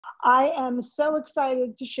I am so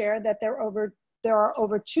excited to share that there are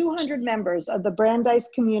over 200 members of the Brandeis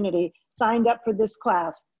community signed up for this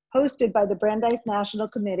class, hosted by the Brandeis National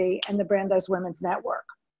Committee and the Brandeis Women's Network.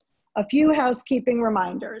 A few housekeeping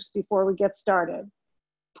reminders before we get started.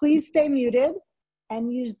 Please stay muted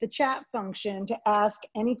and use the chat function to ask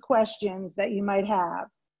any questions that you might have.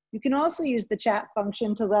 You can also use the chat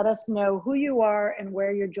function to let us know who you are and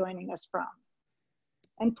where you're joining us from.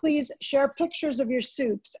 And please share pictures of your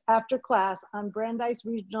soups after class on Brandeis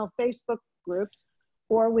Regional Facebook groups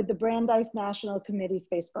or with the Brandeis National Committee's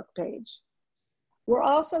Facebook page. We're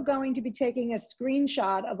also going to be taking a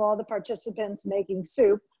screenshot of all the participants making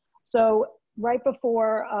soup. So right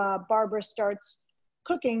before Barbara starts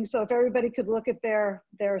cooking, so if everybody could look at their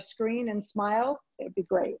screen and smile, it'd be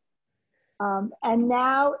great. And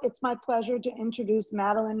now it's my pleasure to introduce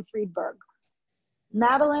Madeline Friedberg.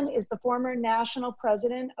 Madeline is the former national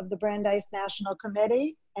president of the Brandeis National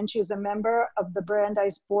Committee, and she is a member of the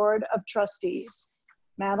Brandeis Board of Trustees.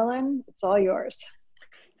 Madeline, it's all yours.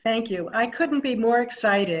 Thank you. I couldn't be more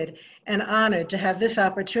excited and honored to have this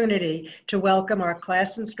opportunity to welcome our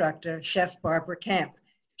class instructor, Chef Barbara Kamp.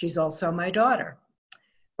 She's also my daughter.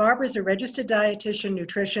 Barbara is a registered dietitian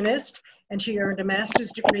nutritionist, and she earned a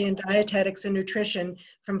master's degree in dietetics and nutrition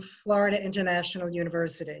from Florida International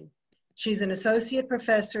University. She's an associate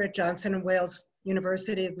professor at Johnson & Wales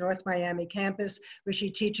University of North Miami campus, where she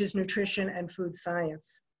teaches nutrition and food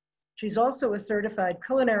science. She's also a certified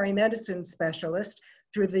culinary medicine specialist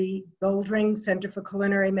through the Goldring Center for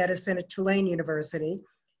Culinary Medicine at Tulane University,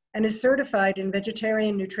 and is certified in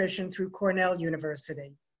vegetarian nutrition through Cornell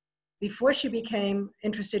University. Before she became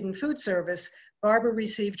interested in food service, Barbara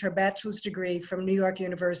received her bachelor's degree from New York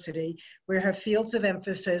University, where her fields of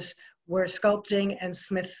emphasis were sculpting and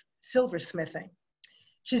silversmithing.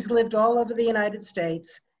 She's lived all over the United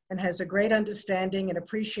States and has a great understanding and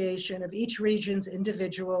appreciation of each region's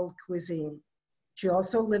individual cuisine. She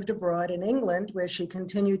also lived abroad in England, where she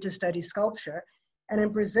continued to study sculpture, and in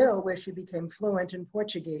Brazil, where she became fluent in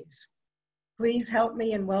Portuguese. Please help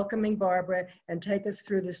me in welcoming Barbara and take us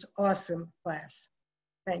through this awesome class.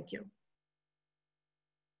 Thank you.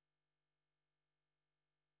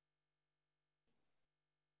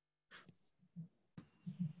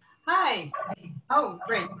 Hi. Oh,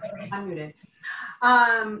 great. I'm muted.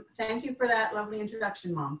 Thank you for that lovely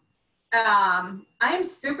introduction, Mom. I am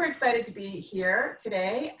super excited to be here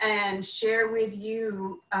today and share with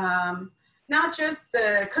you not just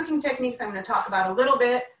the cooking techniques I'm going to talk about a little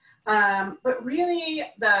bit, but really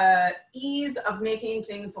the ease of making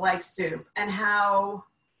things like soup and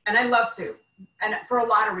I love soup and for a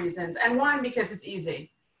lot of reasons. And one, because it's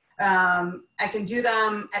easy. I can do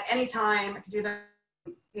them at any time. I can do them,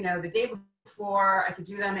 the day before. I could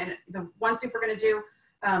do them in the one soup we're going to do,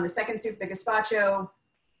 the second soup, the gazpacho,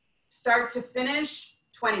 start to finish,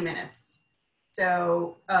 20 minutes.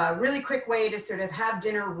 So a really quick way to sort of have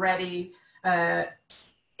dinner ready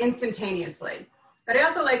instantaneously. What I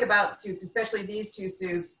also like about soups, especially these two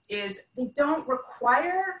soups, is they don't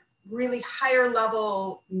require really higher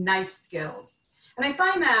level knife skills. And I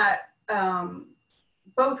find that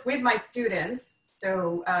both with my students,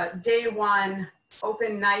 so day one,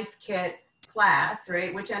 open knife kit class,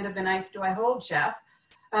 right? Which end of the knife do I hold, chef?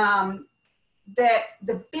 That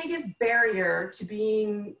the biggest barrier to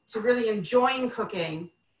really enjoying cooking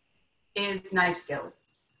is knife skills.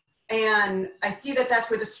 And I see that that's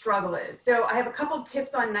where the struggle is. So I have a couple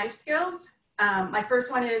tips on knife skills. My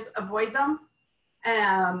first one is avoid them.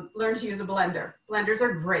 Learn to use a blender. Blenders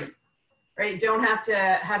are great, right? Don't have to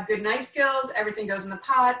have good knife skills. Everything goes in the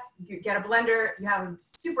pot. You get a blender, you have a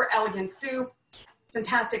super elegant soup.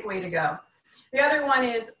 Fantastic way to go. The other one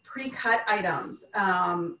is pre-cut items.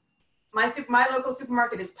 My local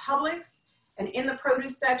supermarket is Publix, and in the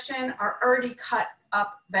produce section are already cut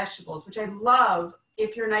up vegetables, which I love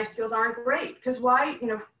if your knife skills aren't great, because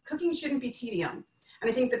cooking shouldn't be tedium. And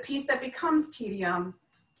I think the piece that becomes tedium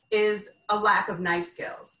is a lack of knife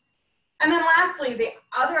skills. And then lastly, the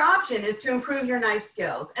other option is to improve your knife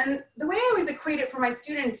skills. And the way I always equate it for my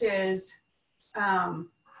students is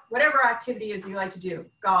whatever activity is you like to do,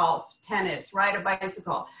 golf, tennis, ride a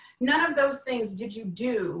bicycle, none of those things did you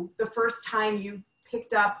do the first time you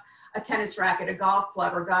picked up a tennis racket, a golf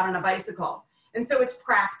club, or got on a bicycle. And so it's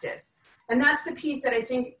practice. And that's the piece that I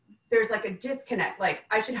think there's like a disconnect. Like,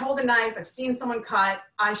 I should hold a knife, I've seen someone cut,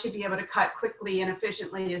 I should be able to cut quickly and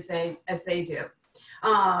efficiently as they do.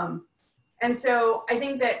 And so I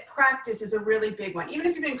think that practice is a really big one. Even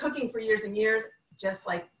if you've been cooking for years and years, just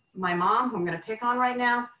like my mom, who I'm gonna pick on right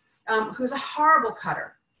now, who's a horrible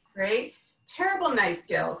cutter, right? Terrible knife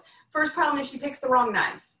skills. First problem is she picks the wrong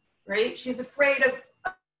knife, right? She's afraid of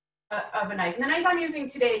of a knife. And the knife I'm using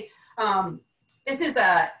today, this is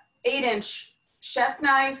a 8-inch chef's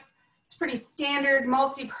knife. It's pretty standard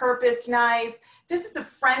multi-purpose knife. This is a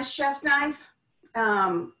French chef's knife.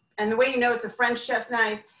 And the way you know it's a French chef's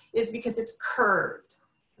knife is because it's curved,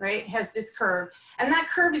 right? It has this curve. And that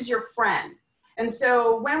curve is your friend. And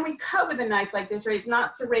so when we cut with a knife like this, right, it's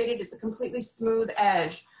not serrated, it's a completely smooth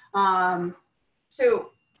edge.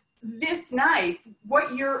 So this knife,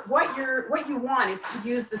 what you want is to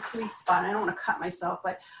use the sweet spot. I don't want to cut myself,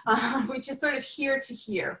 but which is sort of here to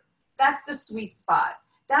here. That's the sweet spot.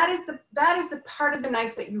 That is the part of the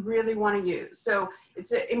knife that you really want to use. So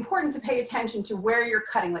it's important to pay attention to where you're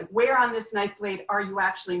cutting, like where on this knife blade are you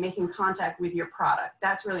actually making contact with your product?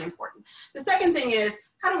 That's really important. The second thing is,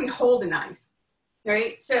 how do we hold a knife,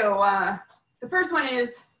 right? So the first one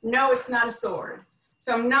is, no, it's not a sword.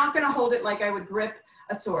 So I'm not going to hold it like I would grip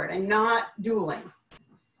a sword. I'm not dueling.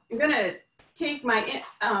 I'm going to take my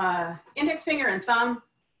index finger and thumb,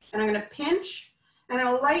 and I'm going to pinch, and I'm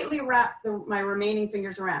going to lightly wrap my remaining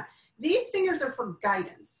fingers around. These fingers are for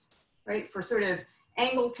guidance, right? For sort of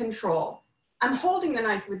angle control. I'm holding the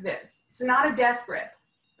knife with this. It's not a death grip,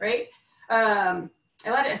 right? I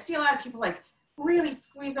see a lot of people like really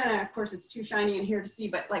squeeze on it. Of course, it's too shiny in here to see,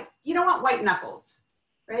 but like, you don't want white knuckles,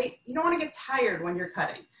 right? You don't want to get tired when you're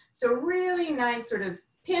cutting. So really nice sort of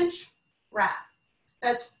pinch, wrap.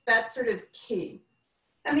 That's sort of key.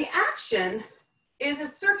 And the action is a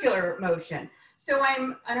circular motion. So I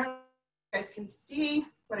don't know if you guys can see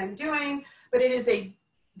what I'm doing, but it is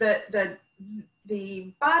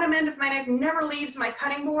the bottom end of my knife never leaves my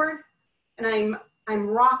cutting board, and I'm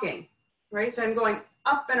rocking, right? So I'm going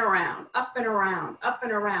up and around, up and around, up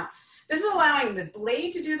and around. This is allowing the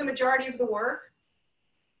blade to do the majority of the work,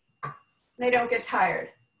 and I don't get tired.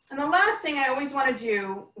 And the last thing I always want to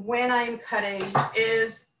do when I'm cutting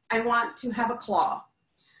is I want to have a claw.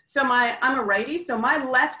 So I'm a righty, so my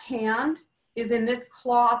left hand is in this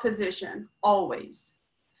claw position, always.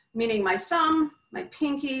 Meaning my thumb, my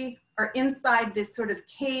pinky are inside this sort of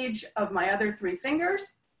cage of my other 3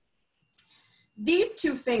 fingers. These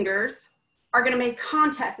 2 fingers are gonna make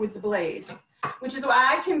contact with the blade, which is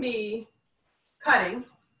why I can be cutting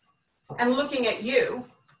and looking at you,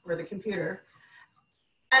 or the computer,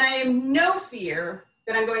 and I have no fear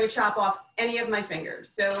that I'm going to chop off any of my fingers.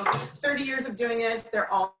 So 30 years of doing this,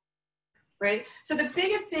 they're all right? So the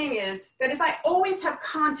biggest thing is that if I always have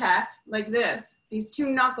contact like this, these 2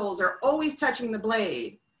 knuckles are always touching the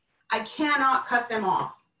blade, I cannot cut them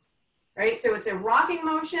off, right? So it's a rocking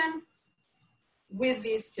motion with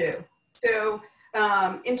these 2. So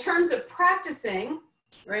in terms of practicing,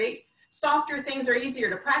 right, softer things are easier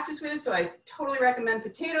to practice with, so I totally recommend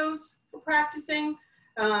potatoes for practicing.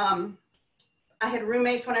 I had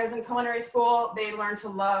roommates when I was in culinary school. They learned to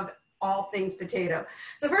love all things potato.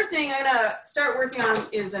 So the first thing I'm gonna start working on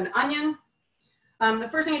is an onion. The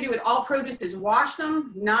first thing I do with all produce is wash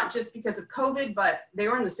them, not just because of COVID, but they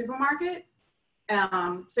were in the supermarket.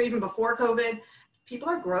 So even before COVID, people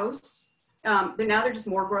are gross. Now they're just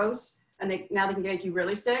more gross, and now they can make you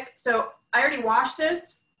really sick. So I already washed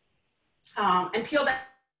this and peeled that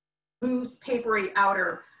loose, papery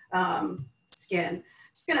outer skin.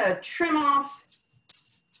 Just gonna trim off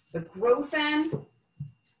the growth end.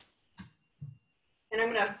 And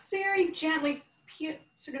I'm gonna very gently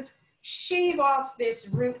sort of shave off this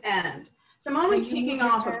root end. So I'm only taking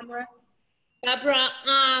off. Barbara,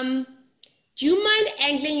 do you mind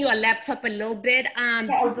angling your laptop a little bit? A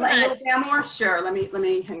little bit more? Sure, let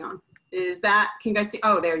me, hang on. Is that, can you guys see?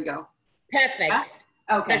 Oh, there you go. Perfect. Yeah?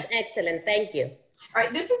 Okay. That's excellent, thank you. All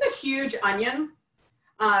right, this is a huge onion.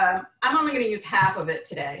 I'm only gonna use half of it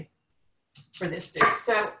today for this soup.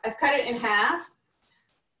 So I've cut it in half.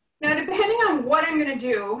 Now, depending on what I'm gonna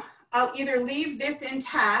do, I'll either leave this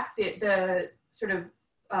intact, the sort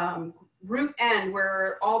of root end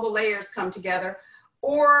where all the layers come together,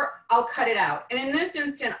 or I'll cut it out. And in this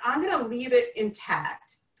instant, I'm gonna leave it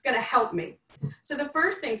intact. It's gonna help me. So the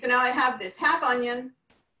first thing, so now I have this half onion,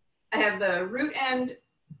 I have the root end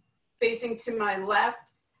facing to my left,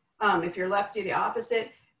 if you're lefty, the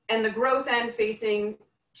opposite, and the growth end facing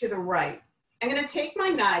to the right. I'm gonna take my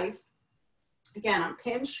knife, again, on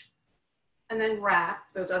pinch, and then wrap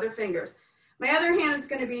those other fingers. My other hand is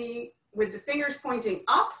gonna be with the fingers pointing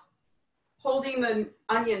up, holding the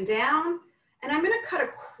onion down, and I'm gonna cut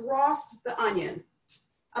across the onion,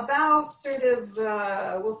 about sort of,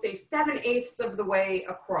 we'll say 7/8 of the way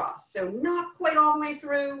across. So not quite all the way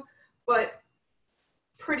through, but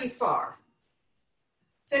pretty far.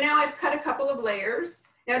 So now I've cut a couple of layers.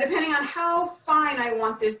 Now, depending on how fine I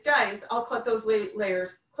want this dice, I'll cut those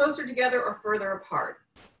layers closer together or further apart.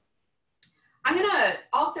 I'm gonna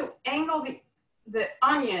also angle channel the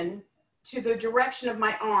onion to the direction of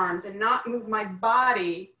my arms and not move my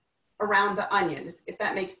body around the onions, if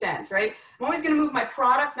that makes sense, right? I'm always gonna move my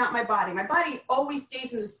product, not my body. My body always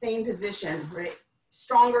stays in the same position, right?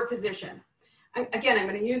 Stronger position. Again, I'm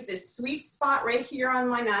gonna use this sweet spot right here on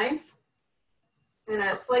my knife and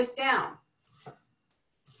I slice down.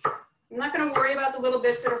 I'm not gonna worry about the little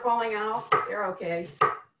bits that are falling out. They're okay.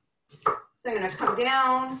 So I'm gonna come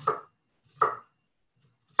down,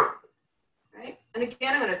 right? And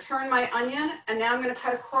again, I'm gonna turn my onion and now I'm gonna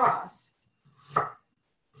cut across.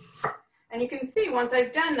 And you can see once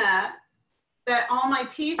I've done that, that all my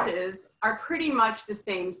pieces are pretty much the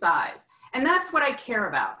same size. And that's what I care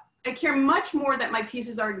about. I care much more that my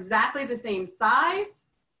pieces are exactly the same size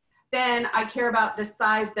than I care about the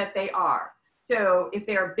size that they are. So if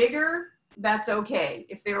they are bigger, that's okay.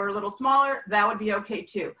 If they were a little smaller, that would be okay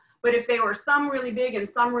too. But if they were some really big and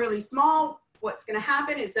some really small, what's gonna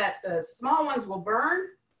happen is that the small ones will burn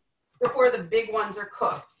before the big ones are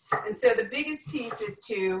cooked. And so the biggest piece is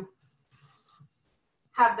to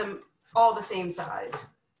have them all the same size.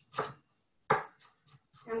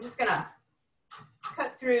 I'm just gonna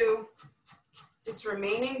cut through this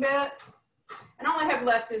remaining bit. And all I have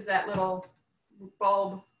left is that little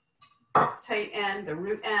bulb tight end, the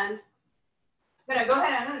root end. I'm gonna go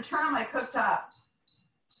ahead and I'm gonna turn on my cooktop.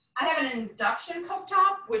 I have an induction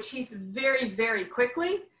cooktop, which heats very, very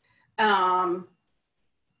quickly.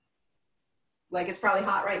 Like it's probably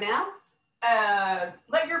hot right now.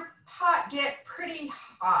 Let your pot get pretty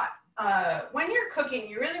hot. When you're cooking,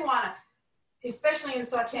 you really wanna, especially in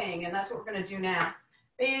sauteing, and that's what we're gonna do now,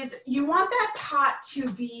 is you want that pot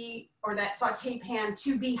to be, or that saute pan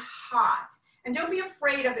to be hot. And don't be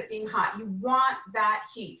afraid of it being hot. You want that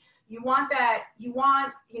heat. You want that, you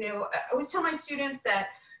want, you know, I always tell my students that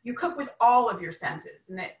you cook with all of your senses.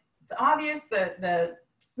 And that it's obvious, the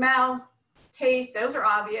smell, taste, those are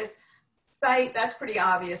obvious. Sight, that's pretty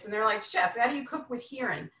obvious. And they're like, chef, how do you cook with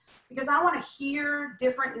hearing? Because I want to hear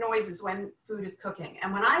different noises when food is cooking.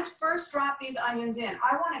 And when I first drop these onions in,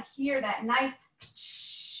 I want to hear that nice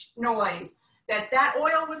noise, that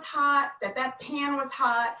oil was hot, that pan was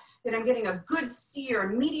hot, that I'm getting a good sear,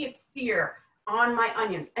 immediate sear on my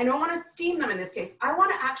onions. I don't want to steam them in this case. I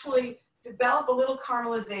want to actually develop a little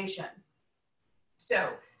caramelization.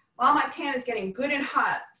 So while my pan is getting good and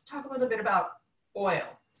hot, let's talk a little bit about oil.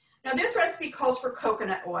 Now this recipe calls for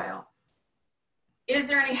coconut oil. Is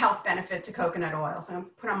there any health benefit to coconut oil? So I'm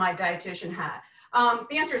gonna put on my dietitian hat.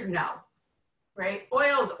 The answer is no, right?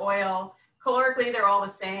 Oil is oil. Calorically, they're all the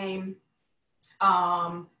same.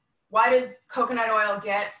 Why does coconut oil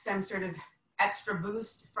get some sort of extra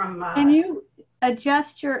boost from? Can you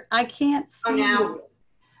adjust your? I can't see. Oh, now.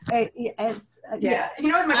 Yeah. You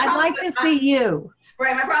know what? I'd like to see you.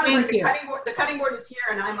 Right. My problem is like the cutting board is here,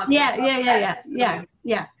 and I'm up. Yeah.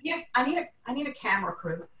 I need a camera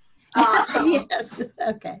crew. Yes.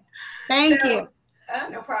 Okay. Thank you.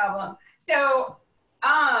 No problem. So,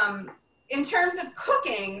 in terms of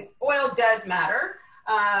cooking, oil does matter.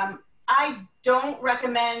 I don't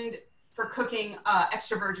recommend for cooking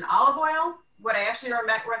extra virgin olive oil. What I actually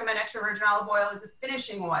recommend extra virgin olive oil is the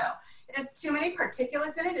finishing oil. It has too many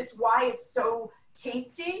particulates in it. It's why it's so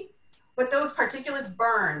tasty, but those particulates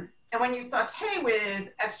burn. And when you saute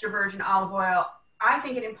with extra virgin olive oil, I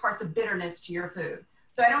think it imparts a bitterness to your food.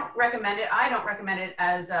 So I don't recommend it. I don't recommend it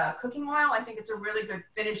as a cooking oil. I think it's a really good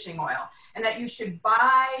finishing oil, and that you should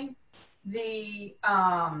buy the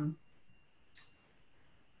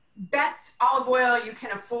best olive oil you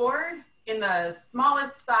can afford in the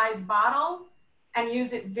smallest size bottle and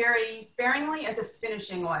use it very sparingly as a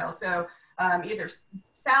finishing oil. So either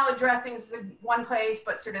salad dressings is one place,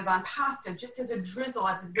 but sort of on pasta, just as a drizzle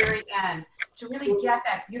at the very end to really get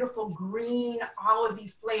that beautiful green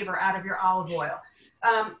olivey flavor out of your olive oil.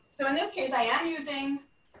 So in this case, I am using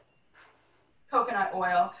coconut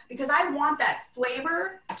oil because I want that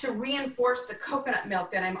flavor to reinforce the coconut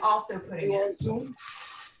milk that I'm also putting in.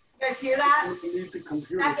 You guys hear that?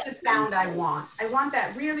 That's the sound I want. I want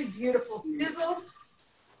that really beautiful sizzle.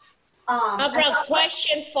 Barbara,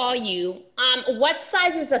 question for you. What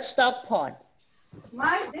size is the stock pot?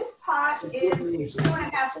 This pot is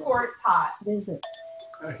 2.5 quart pot.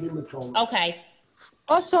 Okay.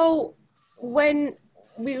 Also, when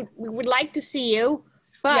we would like to see you,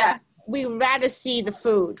 but we would rather see the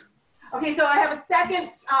food. Okay, so I have a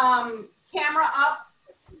second camera up.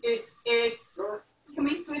 Can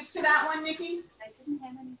we switch to that one, Nikki? I didn't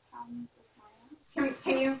have any problems with my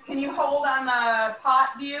own. Can you hold on the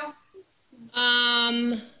pot view?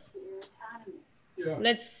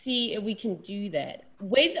 Let's see if we can do that.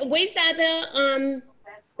 Where's that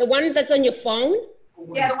the one that's on your phone?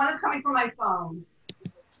 Yeah, the one that's coming from my phone.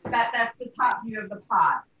 That's the top view of the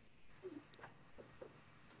pot.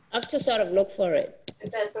 I have to sort of look for it.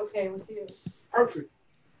 If that's okay with you. Perfect.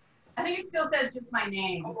 I think it still says just my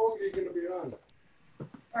name. How long are you going to be on?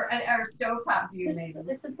 Or stovetop view, maybe.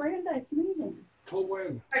 It's a Brandeis meeting. Till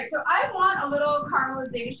when? All right, so I want a little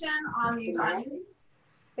caramelization on these onions.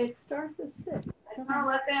 It starts at 6. I'm gonna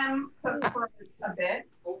let them cook for a bit.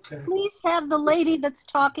 Okay. Please have the lady that's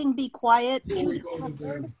talking be quiet. Before we go to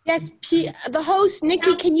the Yes, the host,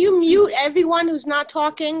 Nikki, can you mute everyone who's not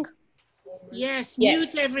talking? Yes,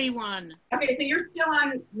 Yes. mute everyone. Okay, so you're still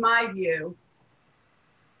on my view,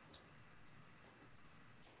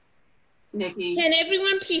 Nikki. Can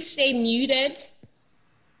everyone please stay muted?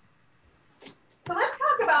 So let's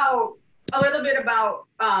talk about a little bit about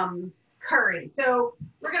curry. So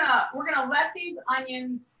we're gonna let these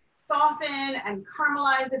onions soften and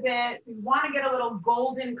caramelize a bit. We want to get a little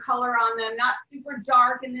golden color on them, not super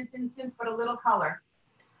dark in this instance, but a little color.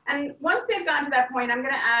 And once they've gotten to that point, I'm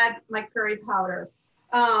gonna add my curry powder.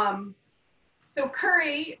 So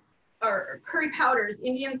curry powders,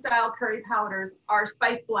 Indian style curry powders, are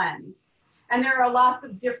spice blends. And there are lots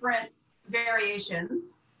of different variations,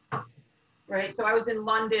 right? So I was in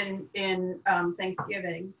London in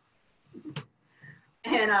Thanksgiving,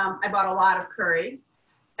 and I bought a lot of curry,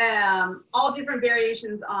 all different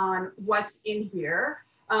variations on what's in here.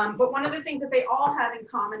 But one of the things that they all have in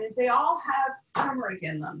common is they all have turmeric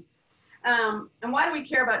in them. And why do we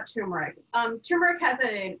care about turmeric? Turmeric has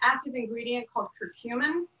an active ingredient called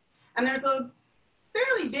curcumin, and there's a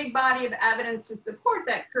fairly big body of evidence to support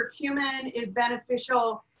that curcumin is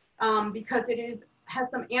beneficial because it has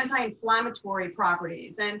some anti-inflammatory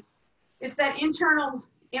properties. And it's that internal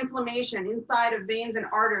inflammation inside of veins and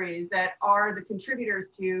arteries that are the contributors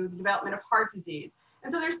to the development of heart disease.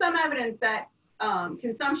 And so there's some evidence that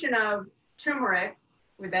consumption of turmeric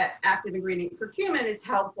with that active ingredient curcumin is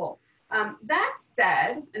helpful. That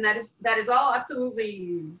said, and that is all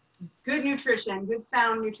absolutely good nutrition, good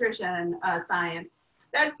sound nutrition science.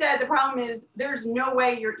 That said, the problem is there's no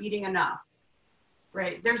way you're eating enough,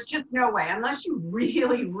 right? There's just no way, unless you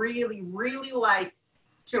really, really, really like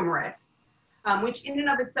turmeric, which in and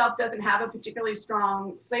of itself doesn't have a particularly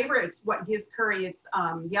strong flavor. It's what gives curry its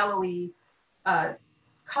yellowy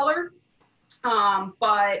color.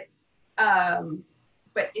 But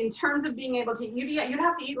in terms of being able to, you'd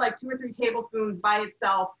have to eat like 2 or 3 tablespoons by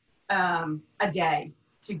itself a day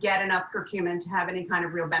to get enough curcumin to have any kind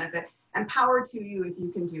of real benefit. And power to you if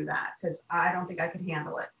you can do that, because I don't think I could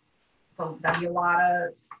handle it. So that'd be a lot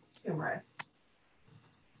of turmeric.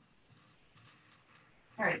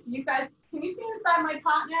 All right, so you guys, can you see inside my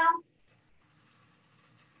pot now?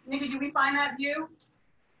 Nikki, did we find that view?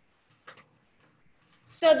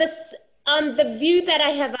 So this, the view that I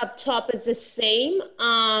have up top is the same.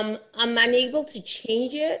 I'm unable to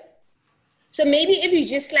change it. So maybe if you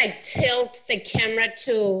just like tilt the camera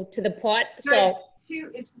to the pot. So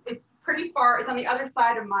it's pretty far. It's on the other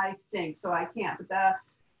side of my sink, so I can't. But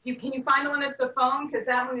can you find the one that's the phone? Because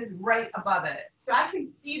that one is right above it. So I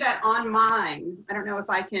can see that on mine. I don't know if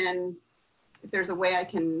I can, if there's a way I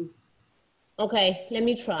can. Okay, let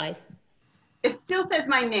me try. It still says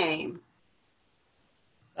my name.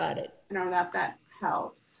 Got it. I don't know if that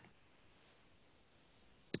helps.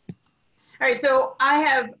 All right, so I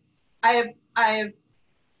have,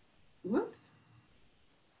 whoops.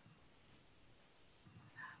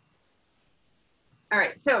 All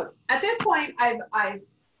right, so at this point, I've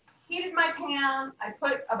heated my pan. I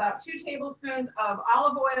put about 2 tablespoons of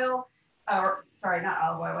olive oil, or sorry, not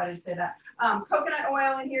olive oil, why did I say that? Coconut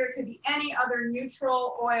oil in here. It could be any other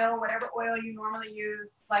neutral oil, whatever oil you normally use.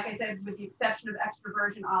 Like I said, with the exception of extra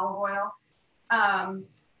virgin olive oil. I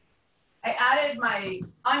added my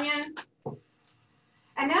onion,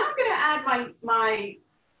 and now I'm gonna add my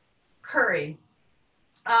curry.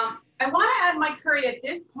 I want to add my curry at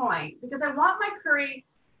this point because I want my curry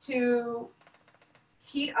to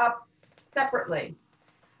heat up separately.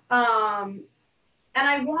 And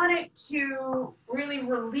I want it to really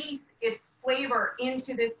release its flavor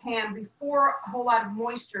into this pan before a whole lot of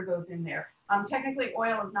moisture goes in there. Technically,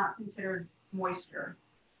 oil is not considered moisture,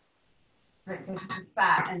 right? Because it's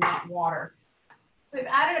fat and not water. So I've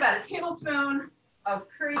added about a tablespoon of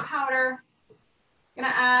curry powder. I'm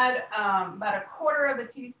gonna add about 1/4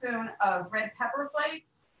 teaspoon of red pepper flakes.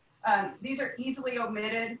 These are easily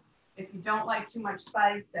omitted. If you don't like too much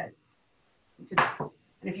spice, and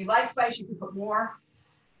if you like spice, you can put more.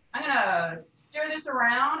 I'm gonna stir this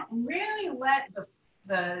around and really let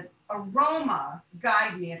the aroma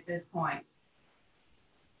guide me at this point.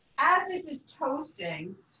 As this is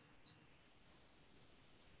toasting,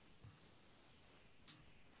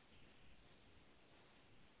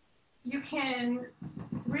 you can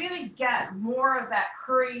really get more of that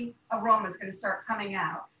curry aroma is going to start coming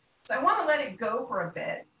out. So I want to let it go for a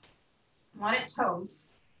bit. Let it toast.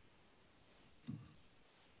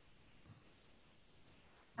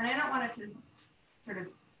 And I don't want it to sort of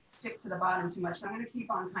stick to the bottom too much, so I'm going to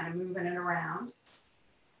keep on kind of moving it around.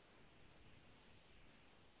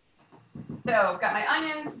 So I've got my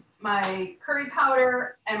onions, my curry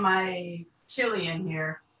powder, and my chili in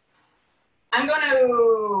here. I'm going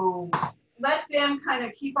to let them kind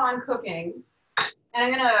of keep on cooking, and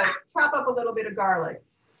I'm going to chop up a little bit of garlic.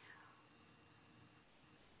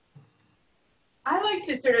 I like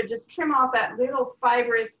to sort of just trim off that little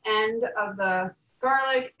fibrous end of the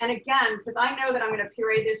garlic. And again, because I know that I'm going to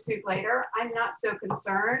puree this soup later, I'm not so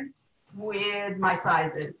concerned with my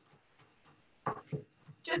sizes.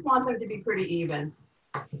 Just want them to be pretty even.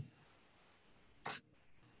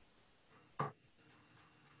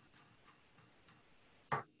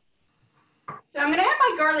 So I'm going to add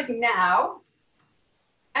my garlic now,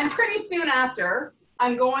 and pretty soon after,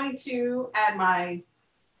 I'm going to add my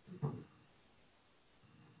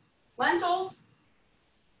lentils.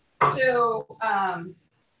 So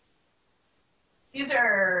these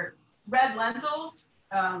are red lentils.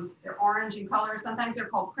 They're orange in color. Sometimes they're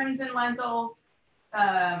called crimson lentils.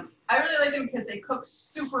 I really like them because they cook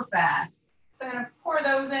super fast. So I'm going to pour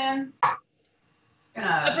those in.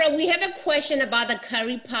 Barbara, we have a question about the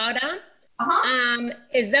curry powder.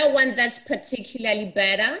 Is that one that's particularly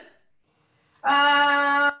better?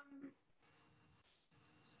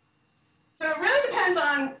 So it really depends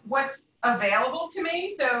on what's available to me.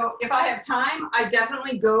 So if I have time, I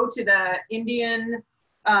definitely go to the Indian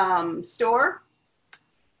store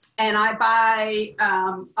and I buy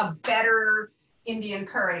a better Indian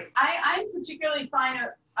curry. I particularly find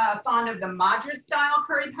fond of the Madras style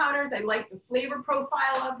curry powders. I like the flavor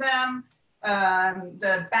profile of them,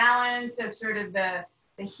 the balance of sort of the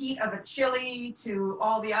heat of a chili to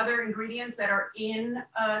all the other ingredients that are in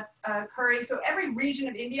a curry. So every region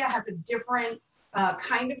of India has a different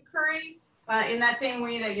kind of curry. In that same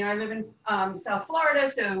way that, you know, I live in South Florida,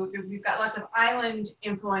 so we've got lots of island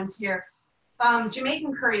influence here.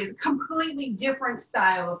 Jamaican curry is a completely different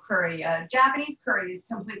style of curry. Japanese curry is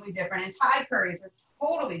completely different, and Thai curries are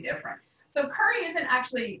totally different. So curry isn't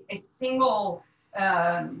actually a single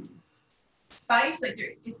spice.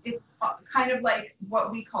 Like it's kind of like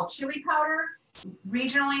what we call chili powder.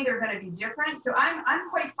 Regionally, they're going to be different. So I'm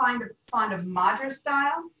quite fond of Madras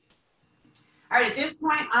style. All right, at this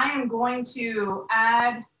point, I am going to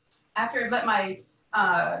add, after I've let my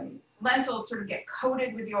lentils sort of get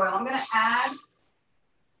coated with the oil, I'm going to add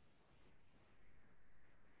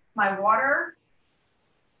my water.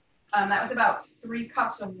 That was about 3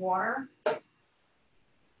 cups of water.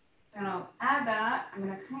 And I'll add that. I'm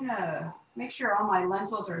going to kind of make sure all my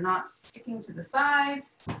lentils are not sticking to the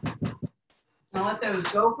sides. I'll let those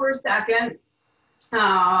go for a second.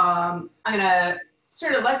 I'm going to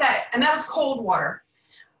sort of let that, and that was cold water.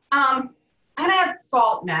 I'm going to add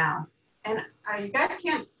salt now. And you guys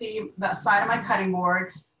can't see the side of my cutting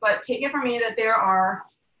board, but take it from me that there are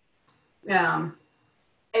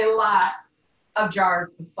a lot of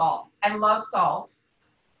jars of salt. I love salt.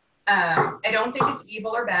 I don't think it's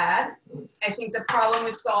evil or bad. I think the problem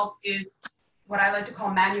with salt is what I like to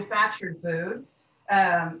call manufactured food.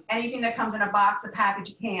 Anything that comes in a box, a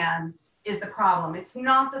package, a can is the problem. It's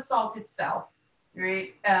not the salt itself,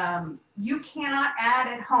 right? You cannot add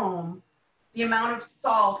at home the amount of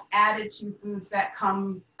salt added to foods that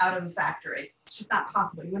come out of the factory. It's just not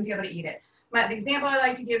possible. You wouldn't be able to eat it. The example I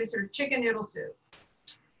like to give is sort of chicken noodle soup.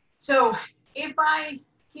 So if I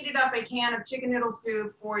heated up a can of chicken noodle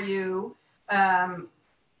soup for you, I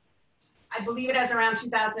believe it has around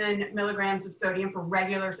 2,000 milligrams of sodium for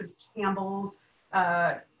regular sort of Campbell's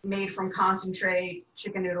made from concentrate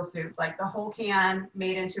chicken noodle soup, like the whole can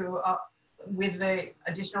made into with the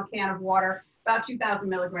additional can of water, about 2,000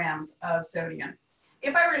 milligrams of sodium.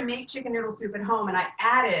 If I were to make chicken noodle soup at home and I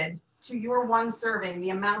added to your one serving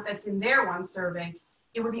the amount that's in their one serving,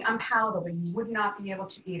 it would be unpalatable. You would not be able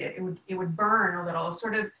to eat it. It would burn a little,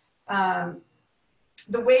 sort of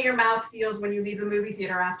the way your mouth feels when you leave the movie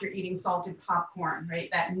theater after eating salted popcorn, right?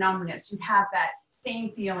 That numbness. You'd have that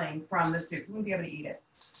same feeling from the soup. You wouldn't be able to eat it.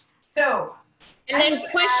 So, and then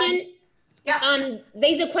question.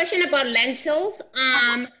 There's a question about lentils.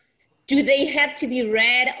 Do they have to be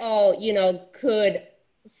red, or could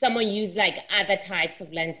someone use like other types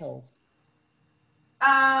of lentils?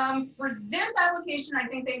 For this application, I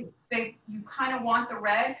think you kind of want the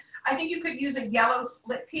red. I think you could use a yellow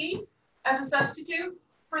split pea as a substitute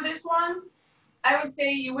for this one. I would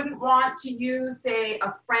say you wouldn't want to use, say,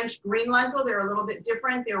 a French green lentil. They're a little bit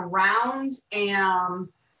different. They're round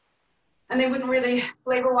and they wouldn't really,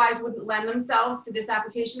 flavor-wise, wouldn't lend themselves to this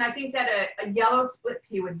application. I think that a yellow split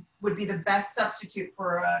pea would be the best substitute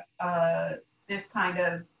for this kind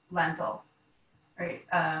of lentil, right?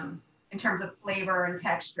 In terms of flavor and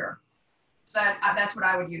texture. So that's what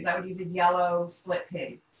I would use. I would use a yellow split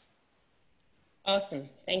pea. Awesome,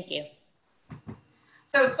 thank you.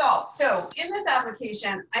 So salt. So in this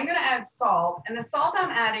application, I'm going to add salt, and the salt I'm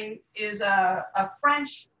adding is a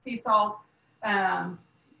French sea salt, so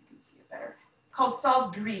you can see it better, called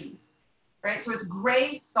salt gris, right? So it's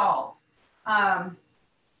gray salt. I'm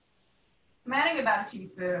adding about a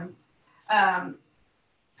teaspoon. And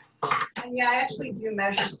yeah, I actually do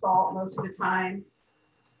measure salt most of the time.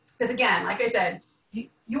 Because again, like I said, you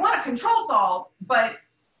want to control salt, but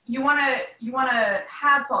you want to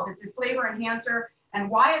have salt. It's a flavor enhancer. And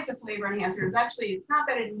why it's a flavor enhancer is actually, it's not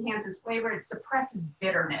that it enhances flavor, it suppresses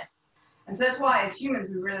bitterness. And so that's why as humans,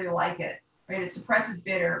 we really like it, right? It suppresses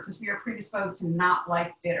bitter because we are predisposed to not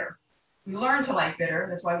like bitter. We learn to like bitter,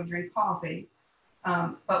 that's why we drink coffee,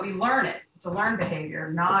 but we learn it. It's a learned behavior,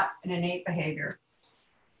 not an innate behavior.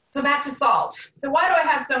 So back to salt. So why do I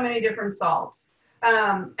have so many different salts?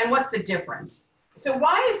 And what's the difference? So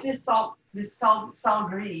why is this salt gris?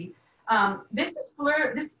 This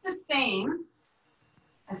is the same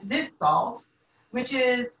as this salt, which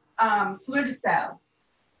is fleur de sel,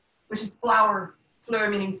 which is flour, fleur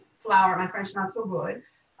meaning flour, my French not so good,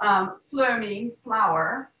 fleur meaning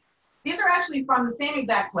flour. These are actually from the same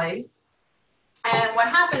exact place. And what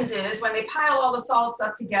happens is when they pile all the salts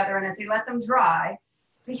up together and as they let them dry,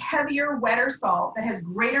 the heavier, wetter salt that has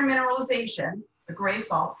greater mineralization, the gray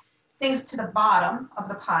salt, sinks to the bottom of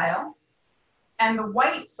the pile. And the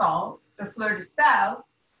white salt, the fleur de sel,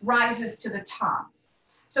 rises to the top.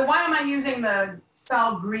 So why am I using the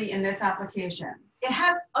sal gris in this application? It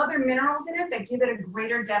has other minerals in it that give it a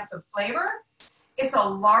greater depth of flavor. It's a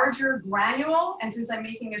larger granule, and since I'm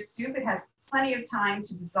making a soup, it has plenty of time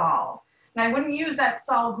to dissolve. And I wouldn't use that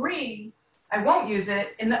sal gris, I won't use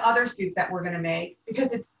it in the other soup that we're gonna make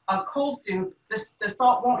because it's a cold soup. The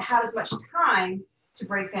salt won't have as much time to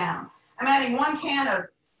break down. I'm adding 1 can of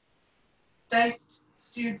diced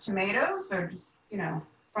stewed tomatoes, so just, you know,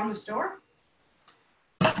 from the store.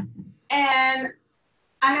 And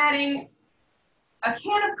I'm adding a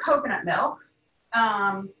can of coconut milk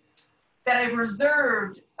that I've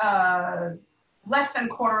reserved less than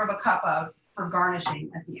 1/4 cup of for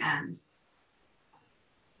garnishing at the end.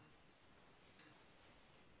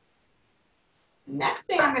 Next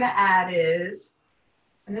thing I'm going to add is,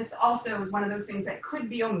 and this also is one of those things that could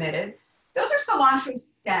be omitted, those are cilantro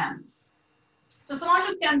stems. So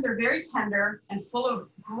cilantro stems are very tender and full of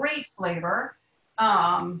great flavor.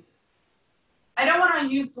 I don't want to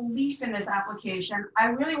use the leaf in this application. I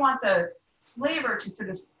really want the flavor to sort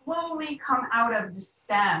of slowly come out of the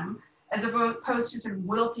stem as opposed to sort of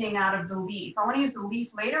wilting out of the leaf. I want to use the leaf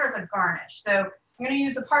later as a garnish. So I'm going to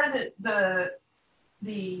use the part of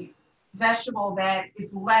the vegetable that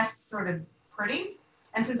is less sort of pretty.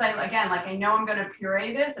 And since I know I'm going to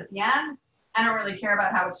puree this at the end, I don't really care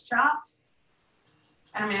about how it's chopped.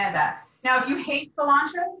 And I'm going to add that. Now, if you hate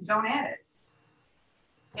cilantro, don't add it.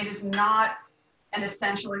 It is not an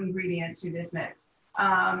essential ingredient to this mix.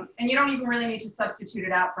 And you don't even really need to substitute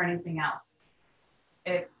it out for anything else.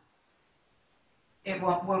 You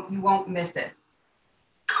won't miss it.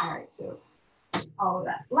 All right, so all of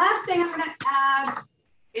that. Last thing I'm going to add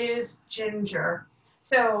is ginger.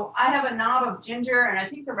 So I have a knob of ginger, and I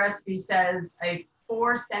think the recipe says a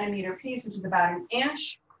 4-centimeter piece, which is about 1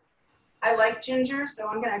 inch. I like ginger, so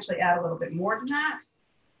I'm going to actually add a little bit more than that.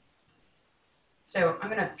 So I'm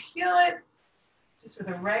going to peel it just with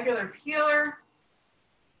a regular peeler.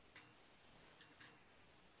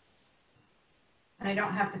 And I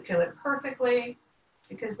don't have to peel it perfectly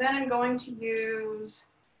because then I'm going to use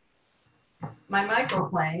my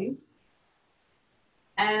microplane.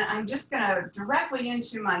 And I'm just going to directly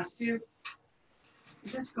into my soup.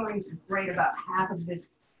 I'm just going to grate about half of this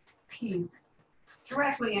piece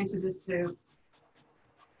directly into the soup.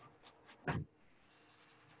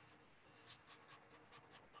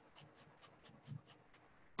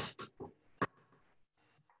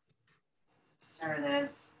 Stir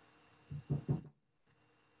this. All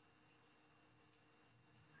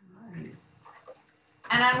right.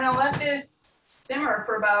 And I'm going to let this simmer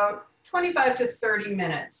for about 25 to 30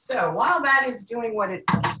 minutes. So while that is doing what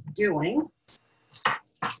it's doing,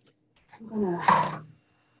 I'm going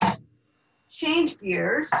to change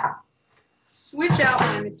gears, switch out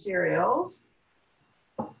my materials.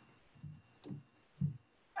 All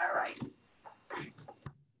right.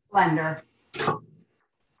 blender. All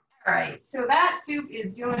right, so that soup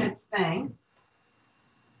is doing its thing.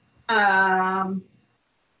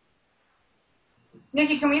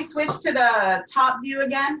 Nikki, can we switch to the top view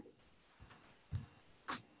again?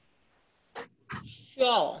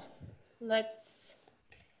 Sure. Let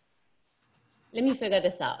me figure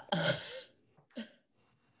this out.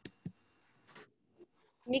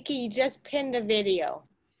 Nikki, you just pinned the video.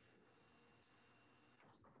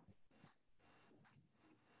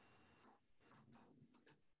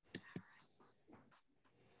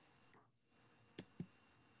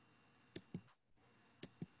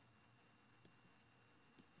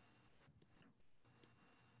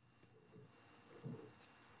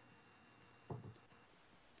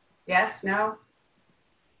 Yes, no?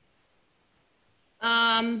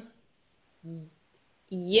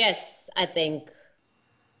 Yes, I think.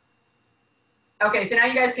 Okay, so now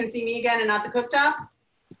you guys can see me again and not the cooktop.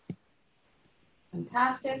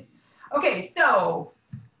 Fantastic. Okay, so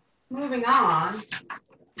moving on.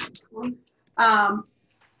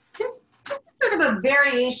 This is sort of a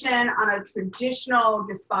variation on a traditional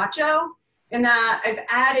gazpacho in that I've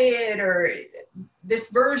added, or this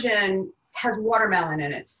version has watermelon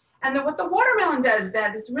in it. And what the watermelon does is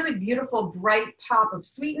that this really beautiful, bright pop of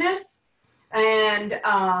sweetness. And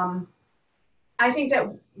I think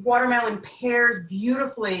that watermelon pairs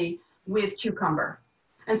beautifully with cucumber.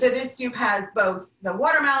 And so this soup has both the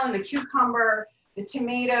watermelon, the cucumber, the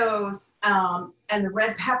tomatoes, and the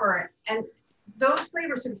red pepper. And those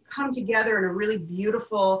flavors sort of come together in a really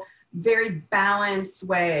beautiful, very balanced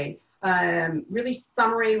way. Really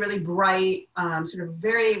summery, really bright, sort of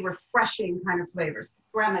very refreshing kind of flavors.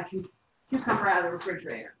 Grab my cucumber out of the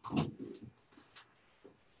refrigerator.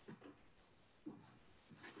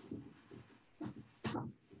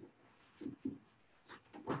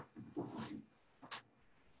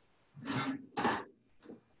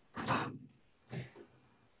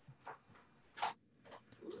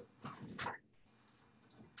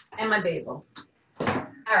 And my basil. All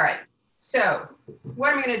right, so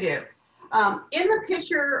what am I gonna do? In the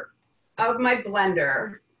picture of my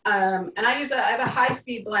blender, and I have a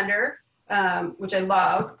high-speed blender, which I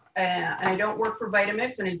love, and I don't work for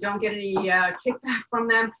Vitamix, and I don't get any kickback from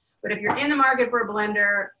them. But if you're in the market for a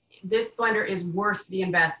blender, this blender is worth the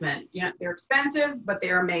investment. You know, they're expensive, but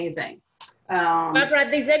they're amazing. Barbara,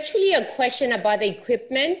 there's actually a question about the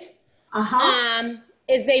equipment.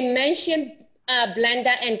 Is they mentioned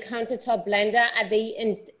blender and countertop blender, are they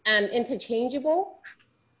interchangeable?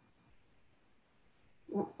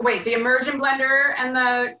 Wait, the immersion blender and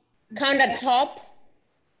the countertop?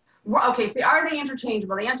 Okay, so are they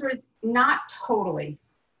interchangeable? The answer is not totally.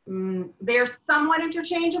 They're somewhat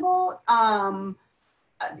interchangeable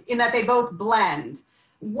in that they both blend.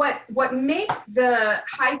 What makes the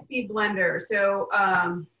high-speed blender, so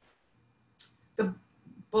the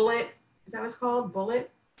Bullet, is that what it's called?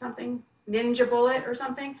 Bullet something? Ninja Bullet or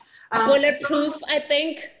something? Bulletproof, I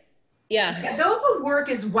think. Yeah, those will work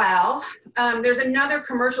as well. There's another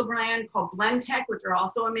commercial brand called Blendtec, which are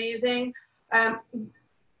also amazing.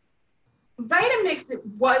 Vitamix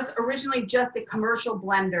was originally just a commercial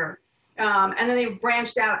blender, and then they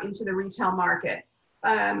branched out into the retail market.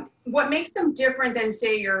 What makes them different than,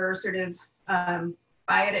 say, your sort of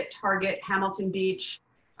buy it at Target, Hamilton Beach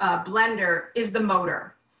blender is the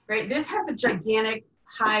motor, right? This has a gigantic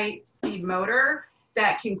high-speed motor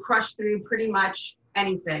that can crush through pretty much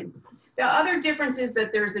anything. The other difference is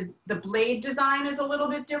that the blade design is a little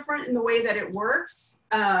bit different in the way that it works.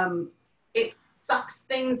 It sucks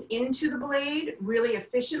things into the blade really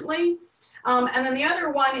efficiently. And then the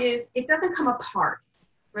other one is it doesn't come apart,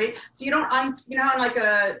 right? So you don't, you know, like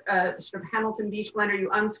a sort of Hamilton Beach blender, you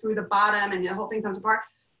unscrew the bottom and the whole thing comes apart.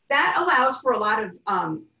 That allows for a lot of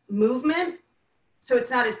movement, so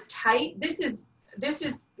it's not as tight. This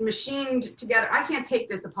is machined together. I can't take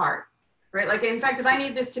this apart, right? Like, in fact, if I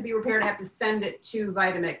need this to be repaired, I have to send it to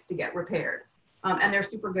Vitamix to get repaired. And they're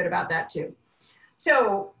super good about that too.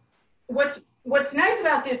 So what's nice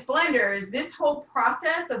about this blender is this whole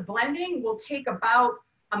process of blending will take about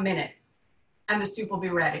a minute and the soup will be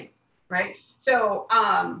ready, right? So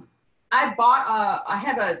I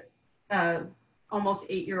have a almost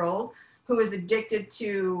 8-year-old who is addicted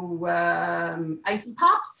to icy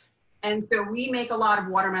pops. And so we make a lot of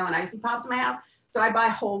watermelon icy pops in my house. So I buy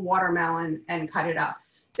whole watermelon and cut it up.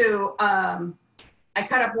 So I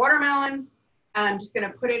cut up watermelon. I'm just gonna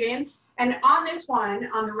put it in. And on this one,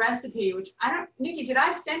 on the recipe, which I don't, Nikki, did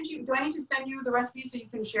I send you, do I need to send you the recipe so you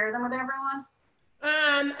can share them with everyone?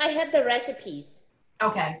 I have the recipes.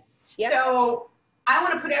 Okay. Yep. So I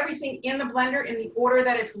want to put everything in the blender in the order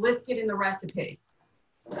that it's listed in the recipe.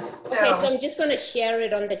 Okay, so I'm just going to share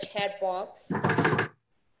it on the chat box.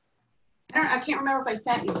 I can't remember if I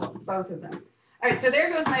sent you both of them. All right, so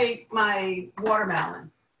there goes my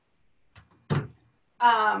watermelon.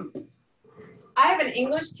 I have an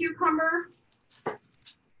English cucumber.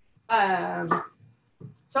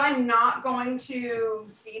 So I'm not going to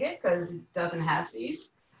seed it because it doesn't have seeds.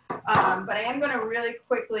 But I am going to really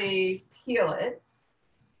quickly peel it.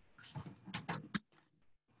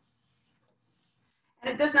 And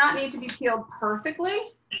it does not need to be peeled perfectly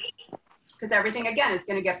because everything, again, is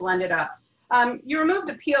going to get blended up. You remove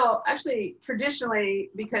the peel, actually, traditionally,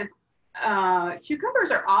 because cucumbers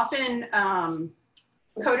are often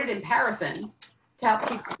coated in paraffin to help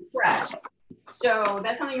keep them fresh. So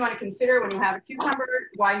that's something you want to consider when you have a cucumber.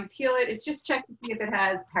 While you peel it, is just check to see if it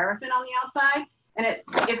has paraffin on the outside. And it's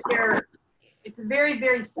a very,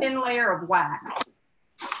 very thin layer of wax.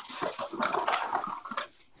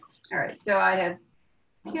 All right, so I have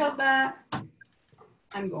peeled that.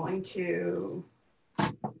 I'm going to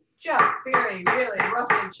just very, really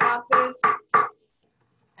roughly chop this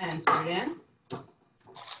and put it in.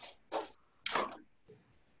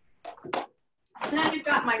 And then you've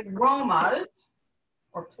got my Romas,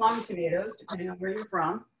 or plum tomatoes, depending on where you're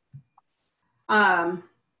from.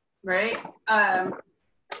 Right? I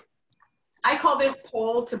call this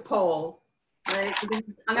pole to pole, right?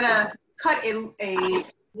 I'm gonna cut a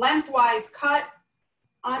lengthwise cut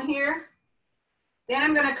on here. Then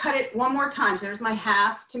I'm gonna cut it one more time. So there's my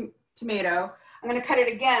half tomato. I'm gonna cut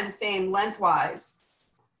it again, same lengthwise.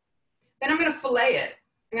 Then I'm gonna fillet it.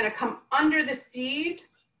 I'm gonna come under the seed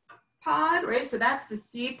pod, right? So that's the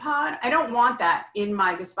seed pod. I don't want that in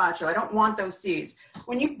my gazpacho. I don't want those seeds.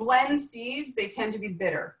 When you blend seeds, they tend to be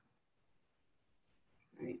bitter.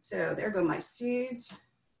 All right, so there go my seeds.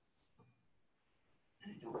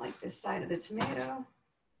 I don't like this side of the tomato.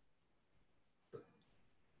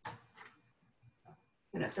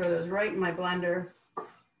 I'm gonna throw those right in my blender.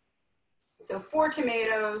 So 4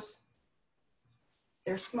 tomatoes.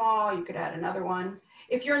 They're small, you could add another one.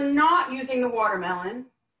 If you're not using the watermelon,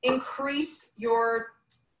 increase your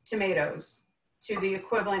tomatoes to the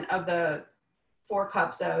equivalent of the 4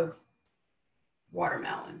 cups of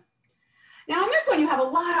watermelon. Now on this one, you have a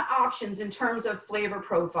lot of options in terms of flavor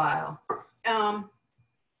profile.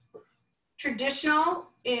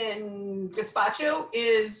 Traditional in gazpacho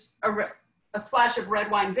is a splash of red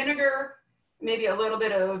wine vinegar, maybe a little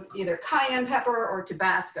bit of either cayenne pepper or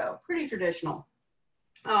Tabasco, pretty traditional.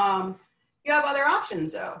 You have other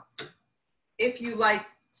options though. If you like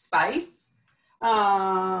spice,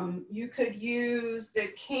 you could use the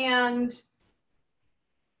canned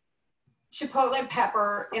chipotle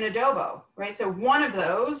pepper in adobo, right? So one of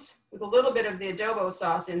those with a little bit of the adobo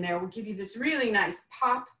sauce in there will give you this really nice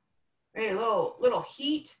pop, right? A little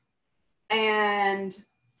heat and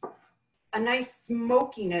a nice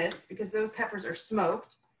smokiness because those peppers are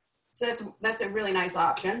smoked. So that's a really nice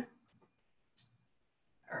option.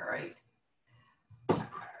 All right.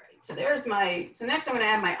 So there's so next I'm gonna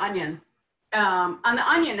add my onion. On the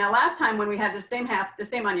onion, now last time when we had the same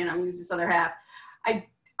onion, I'm gonna use this other half,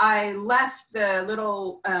 I left the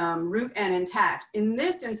little root end intact. In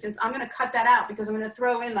this instance, I'm gonna cut that out because I'm gonna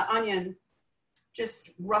throw in the onion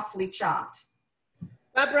just roughly chopped.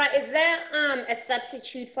 Barbara, is there a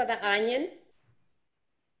substitute for the onion?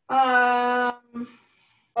 Or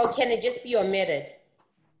can it just be omitted?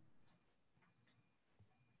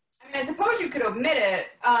 I mean, I suppose you could omit it.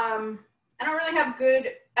 I don't really have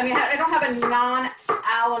good, I don't have a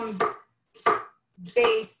non-alum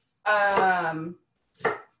base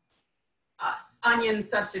onion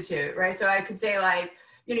substitute, right? So I could say like,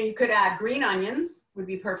 you could add green onions, would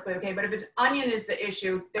be perfectly okay. But if onion is the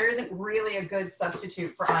issue, there isn't really a good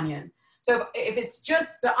substitute for onion. So if it's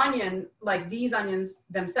just the onion, like these onions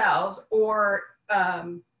themselves, or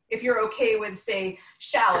if you're okay with, say,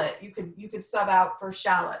 shallot, you could sub out for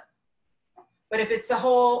shallot. But if it's the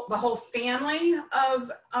whole family of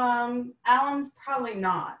alums, probably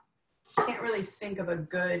not. Can't really think of a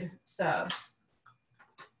good sub.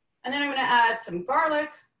 And then I'm gonna add some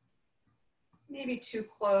garlic, maybe 2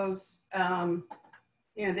 cloves.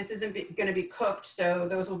 This isn't gonna be cooked, so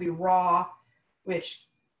those will be raw, which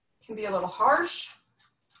can be a little harsh.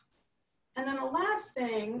 And then the last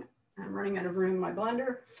thing, I'm running out of room in my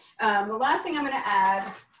blender. The last thing I'm gonna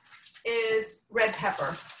add is red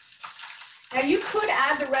pepper. Now you could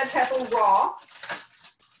add the red pepper raw,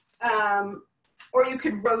 or you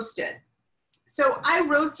could roast it. So I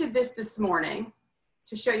roasted this morning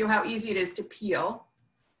to show you how easy it is to peel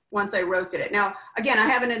once I roasted it. Now, again, I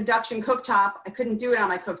have an induction cooktop. I couldn't do it on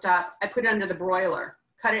my cooktop. I put it under the broiler,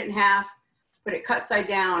 cut it in half, put it cut side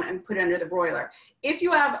down and put it under the broiler. If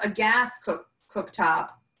you have a gas cooktop,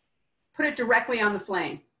 put it directly on the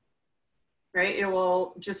flame, right? It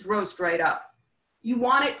will just roast right up. You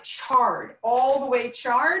want it charred, all the way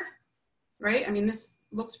charred, right? I mean, this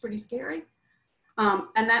looks pretty scary. And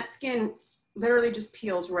that skin literally just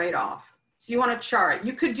peels right off. So you want to char it.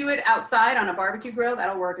 You could do it outside on a barbecue grill,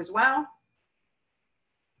 that'll work as well.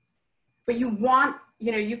 But you want,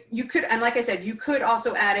 you know, you could, and like I said, you could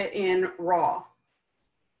also add it in raw.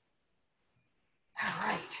 All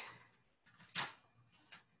right.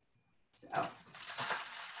 So, all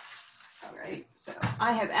right. So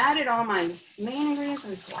I have added all my main ingredients. Let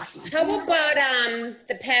me just wash my hands. How about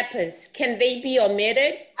the peppers? Can they be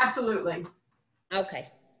omitted? Absolutely.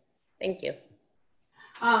 Okay, thank you.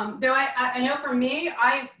 Though I know for me,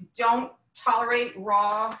 I don't tolerate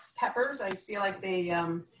raw peppers. I feel like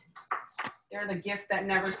they're the gift that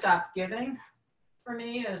never stops giving. For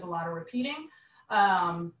me, there's a lot of repeating.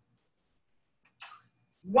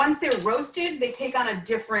 Once they're roasted, they take on a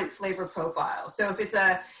different flavor profile. So if it's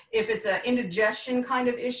a indigestion kind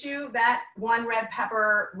of issue, that one red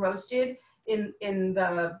pepper roasted in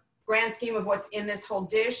the grand scheme of what's in this whole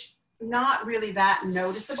dish, not really that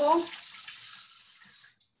noticeable.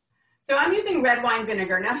 So I'm using red wine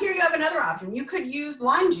vinegar. Now here you have another option. You could use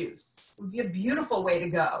lime juice. It would be a beautiful way to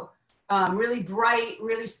go. Really bright,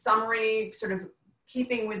 really summery, sort of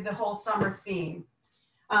keeping with the whole summer theme.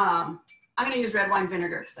 I'm gonna use red wine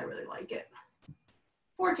vinegar because I really like it.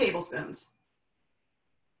 4 tablespoons.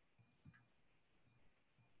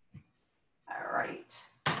 All right.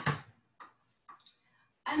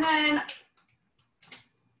 And then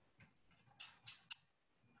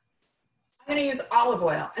I'm gonna use olive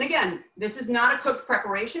oil. And again, this is not a cooked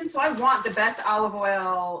preparation, so I want the best olive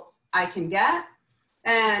oil I can get.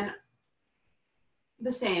 And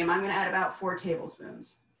the same, I'm gonna add about 4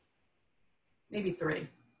 tablespoons, maybe 3.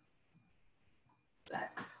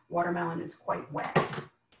 That watermelon is quite wet.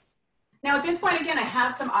 Now at this point, again, I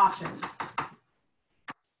have some options.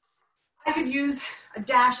 I could use a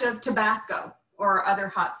dash of Tabasco or other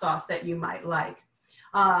hot sauce that you might like.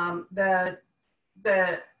 The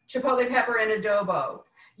chipotle pepper in adobo.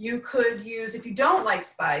 You could use, if you don't like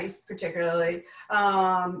spice particularly,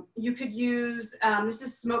 you could use, this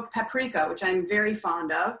is smoked paprika, which I'm very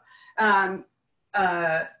fond of.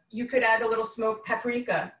 You could add a little smoked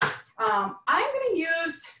paprika. I'm gonna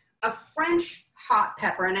use a French hot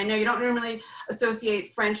pepper, and I know you don't normally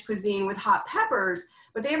associate French cuisine with hot peppers,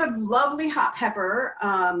 but they have a lovely hot pepper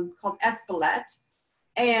called Espelette,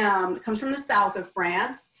 and it comes from the south of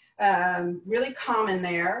France. Really common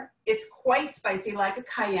there. It's quite spicy, like a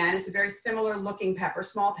cayenne. It's a very similar looking pepper,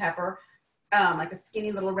 small pepper, like a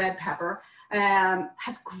skinny little red pepper.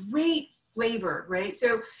 Has great flavor, right?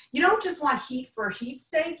 So you don't just want heat for heat's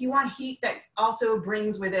sake. You want heat that also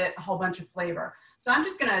brings with it a whole bunch of flavor. So I'm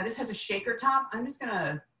just gonna, this has a shaker top. I'm just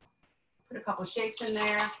gonna put a couple shakes in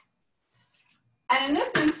there. And in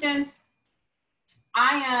this instance,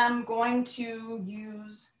 I am going to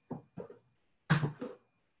use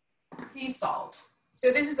sea salt.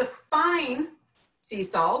 So this is a fine sea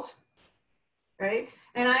salt, right?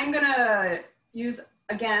 And I'm gonna use,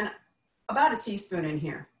 again, about a teaspoon in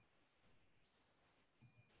here.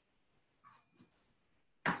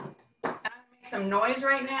 And I'm gonna make some noise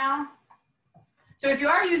right now. So if you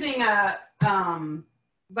are using a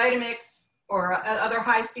Vitamix or other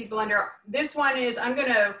high-speed blender, this one is, I'm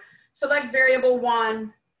gonna select variable 1,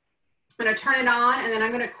 I'm gonna turn it on, and then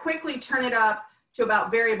I'm gonna quickly turn it up to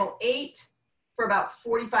about variable 8 for about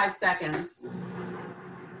 45 seconds.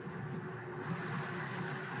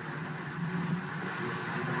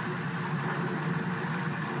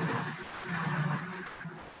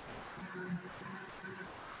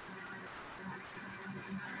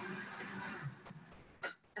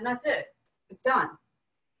 And that's it, it's done,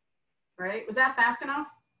 right? Was that fast enough,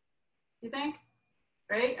 you think?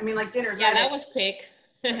 Right, I mean, like dinner's ready. Yeah, that was quick.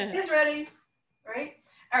 Dinner's ready, right?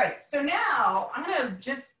 All right, so now I'm gonna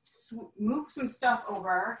just move some stuff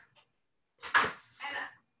over and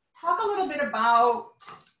talk a little bit about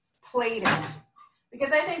plating,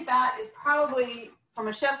 because I think that is probably, from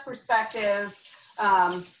a chef's perspective,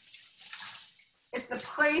 it's the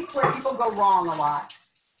place where people go wrong a lot,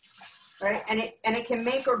 right? And it can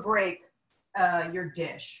make or break your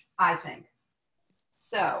dish, I think.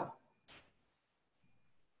 So,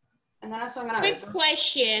 and then also I'm gonna— Quick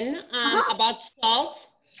question about salt.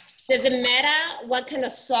 Does it matter what kind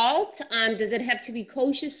of salt? Does it have to be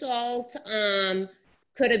kosher salt?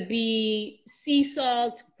 Could it be sea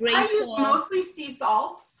salt, gray salt? I use mostly sea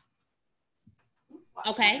salts.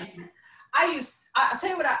 Okay. I'll tell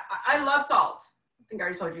you what, I love salt. I think I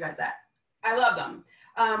already told you guys that. I love them.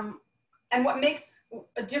 And what makes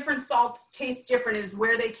different salts taste different is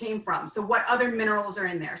where they came from. So what other minerals are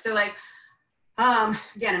in there. So like,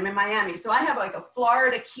 again, I'm in Miami. So I have like a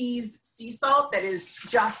Florida Keys sea salt that is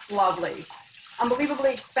just lovely.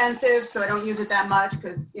 Unbelievably expensive, so I don't use it that much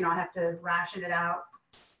because, you know, I have to ration it out.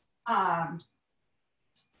 I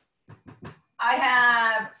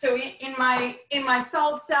have, so in my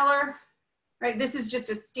salt cellar, right, this is just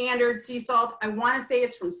a standard sea salt. I want to say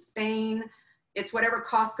it's from Spain. It's whatever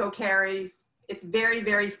Costco carries. It's very,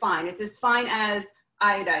 very fine. It's as fine as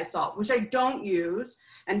iodized salt, which I don't use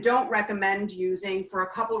and don't recommend using for a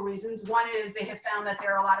couple of reasons. One is they have found that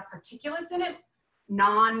there are a lot of particulates in it,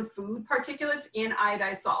 non-food particulates in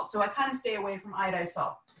iodized salt. So I kind of stay away from iodized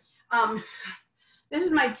salt. This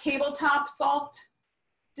is my tabletop salt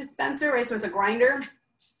dispenser, right? So it's a grinder.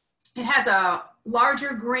 It has a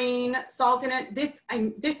larger green salt in it. This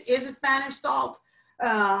is a Spanish salt,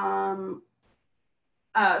 sort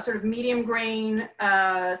of medium grain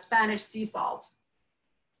Spanish sea salt.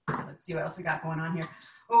 Let's see what else we got going on here.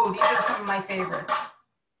 Oh, these are some of my favorites.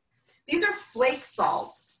 These are flake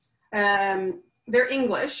salts. They're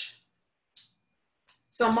English.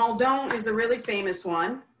 So Maldon is a really famous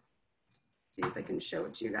one. Let's see if I can show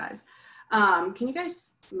it to you guys. Can you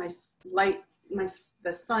guys,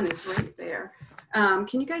 the sun is right there.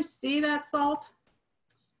 Can you guys see that salt?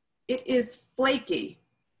 It is flaky,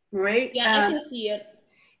 right? Yeah, I can see it.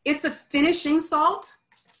 It's a finishing salt.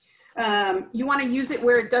 You want to use it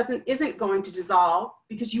where it isn't going to dissolve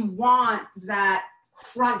because you want that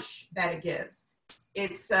crunch that it gives.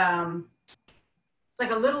 It's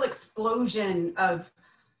like a little explosion of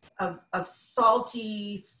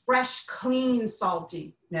salty, fresh, clean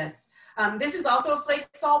saltiness. This is also a flake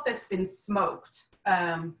salt that's been smoked.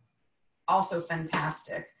 Also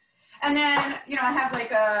fantastic. And then, you know, I have like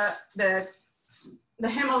the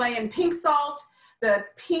Himalayan pink salt. The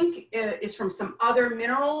pink is from some other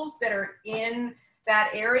minerals that are in that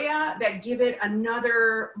area that give it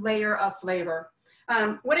another layer of flavor.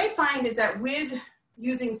 What I find is that with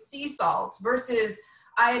using sea salts versus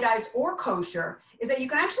iodized or kosher is that you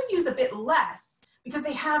can actually use a bit less because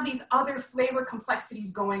they have these other flavor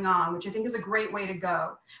complexities going on, which I think is a great way to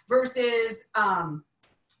go. Versus,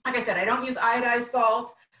 like I said, I don't use iodized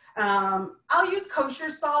salt. I'll use kosher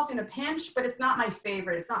salt in a pinch, but it's not my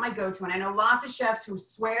favorite. It's not my go-to. And I know lots of chefs who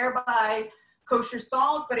swear by kosher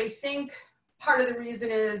salt, but I think part of the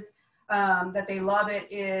reason is that they love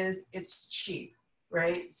it is it's cheap,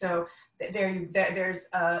 right? So there's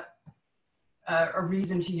a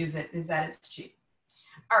reason to use it is that it's cheap.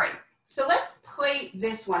 All right, so let's plate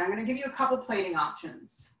this one. I'm gonna give you a couple plating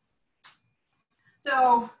options.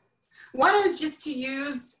 So one is just to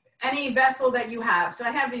use any vessel that you have. So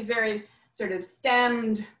I have these very sort of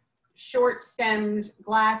stemmed, short stemmed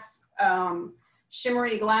glass,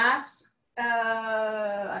 shimmery glass.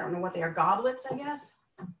 I don't know what they are, goblets, I guess.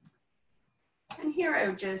 And here I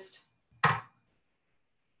would just,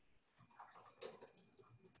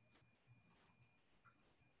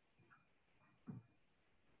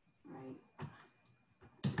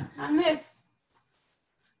 on this,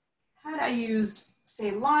 had I used,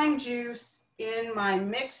 say, lime juice in my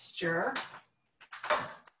mixture, I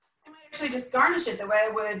might actually just garnish it the way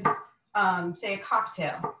I would, say, a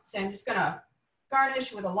cocktail. So I'm just gonna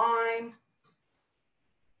garnish with a lime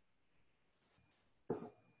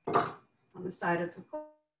on the side of the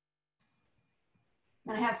bowl.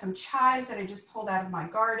 Then I have some chives that I just pulled out of my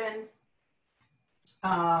garden.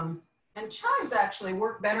 And chives actually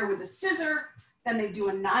work better with a scissor than they do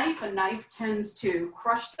a knife. A knife tends to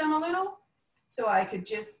crush them a little. So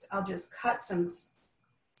I'll just cut some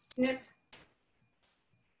snip.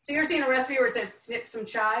 So you're seeing a recipe where it says snip some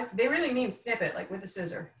chives. They really mean snip it, like with a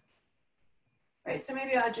scissor. Right, so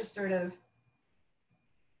maybe I'll just sort of.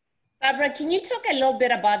 Barbara, can you talk a little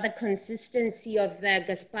bit about the consistency of the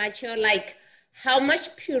gazpacho? Like, how much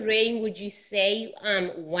pureeing would you say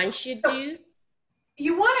one should do?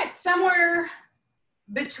 You want it somewhere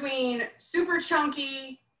between super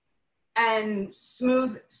chunky and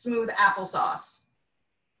smooth applesauce.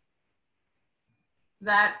 Is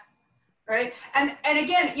that right? And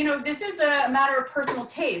again, you know, this is a matter of personal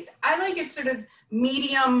taste. I like it sort of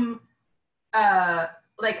medium,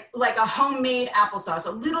 like a homemade applesauce,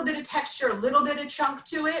 a little bit of texture, a little bit of chunk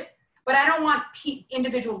to it, but I don't want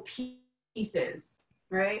individual pieces,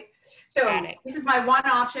 right? So this is my one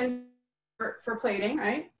option for plating,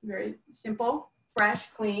 right? Very simple, fresh,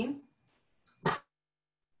 clean. So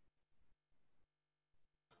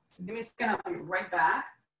give me a second, I'll be right back.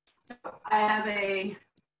 So I have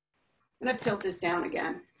I'm gonna tilt this down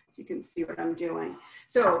again so you can see what I'm doing.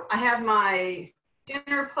 So I have my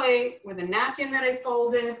dinner plate with a napkin that I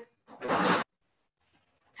folded.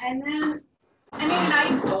 And then I made an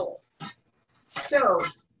ice bowl. So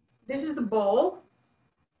this is a bowl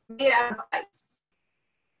made out of ice.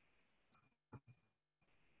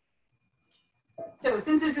 So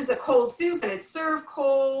since this is a cold soup and it's served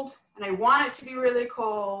cold, and I want it to be really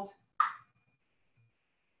cold,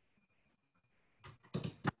 I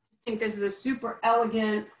think this is a super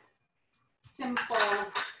elegant, simple.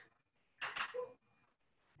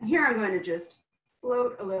 And here I'm going to just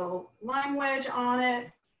float a little lime wedge on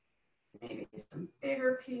it, maybe some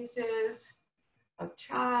bigger pieces of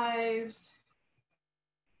chives.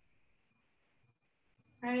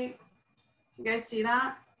 Right? You guys see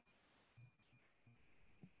that?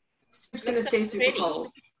 It's going to stay super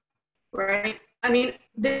cold, right? I mean,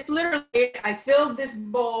 this literally, I filled this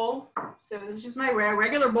bowl. So this is just my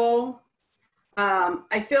regular bowl.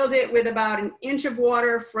 I filled it with about an inch of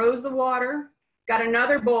water, froze the water, got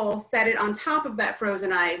another bowl, set it on top of that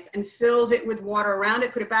frozen ice and filled it with water around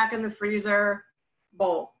it, put it back in the freezer,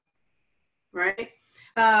 bowl, right?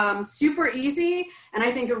 Super easy. And I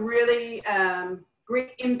think a really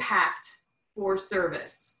great impact for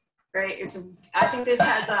service. Right, I think this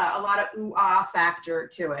has a lot of ooh-ah factor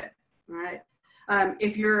to it. Right,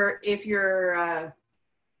 if you're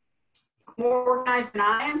more organized than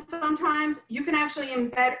I am, sometimes you can actually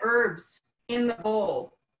embed herbs in the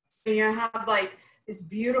bowl. So you have like this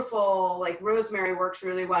beautiful, like rosemary works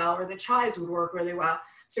really well, or the chives would work really well,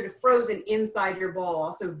 sort of frozen inside your bowl.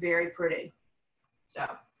 Also very pretty. So,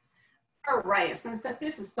 all right, I'm just going to set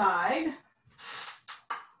this aside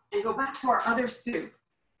and go back to our other soup.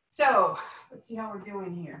 So let's see how we're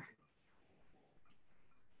doing here.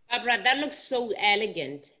 Barbara, that looks so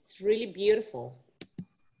elegant. It's really beautiful.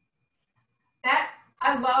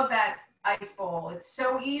 I love that ice bowl. It's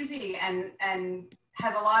so easy and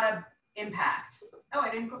has a lot of impact. Oh,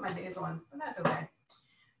 I didn't put my basil in, but that's okay.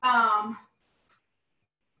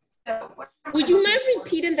 So would you mind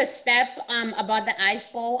repeating the step about the ice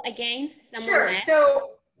bowl again? Sure.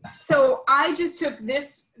 So I just took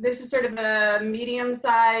this is sort of a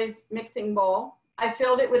medium-sized mixing bowl. I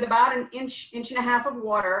filled it with about an inch and a half of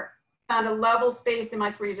water, found a level space in my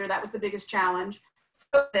freezer. That was the biggest challenge.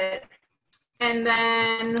 Froze it. And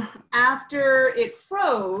then after it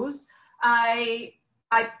froze, I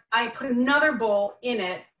put another bowl in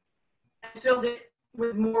it and filled it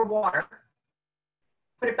with more water.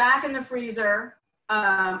 Put it back in the freezer.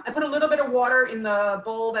 I put a little bit of water in the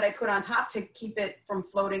bowl that I put on top to keep it from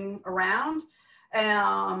floating around.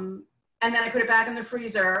 And then I put it back in the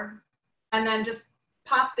freezer and then just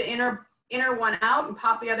pop the inner one out and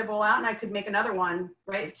pop the other bowl out and I could make another one,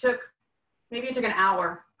 right? Maybe it took an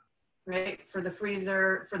hour, right? For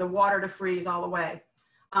the water to freeze all the way.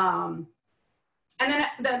 And then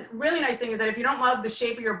the really nice thing is that if you don't love the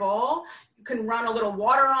shape of your bowl, you can run a little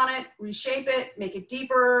water on it, reshape it, make it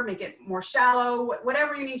deeper, make it more shallow,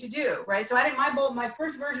 whatever you need to do, right? So I didn't, my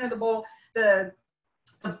first version of the bowl, the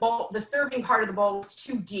serving part of the bowl was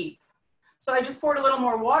too deep. So I just poured a little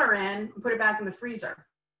more water in and put it back in the freezer,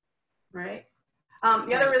 right?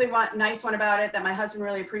 The other really nice one about it that my husband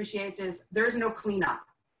really appreciates is there's no cleanup,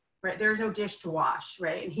 right? There's no dish to wash,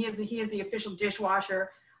 right? And he is the official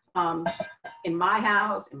dishwasher in my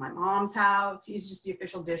house, in my mom's house. He's just the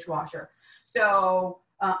official dishwasher. So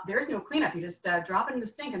there's no cleanup. You just drop it in the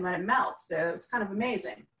sink and let it melt. So it's kind of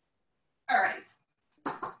amazing. All right.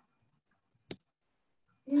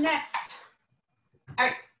 Next. All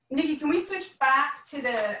right, Nikki, can we switch back to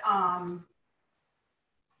the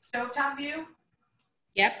stovetop view?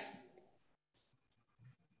 Yep.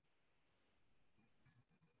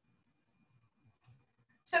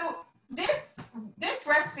 So this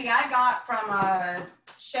recipe I got from a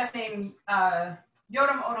chef named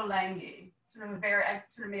Yotam Ottolenghi. I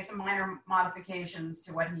sort of made some minor modifications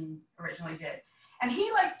to what he originally did. And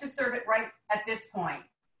he likes to serve it right at this point,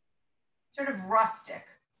 sort of rustic.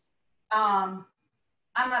 I'm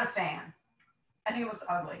not a fan. I think it looks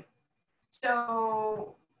ugly.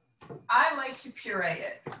 So I like to puree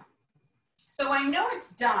it. So I know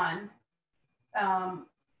it's done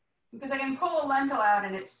because I can pull a lentil out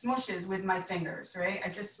and it smushes with my fingers, right? I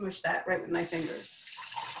just smushed that right with my fingers.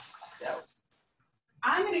 So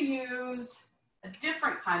I'm going to use a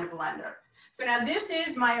different kind of blender. So now this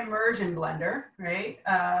is my immersion blender, right?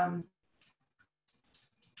 And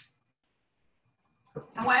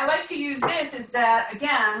why I like to use this is that,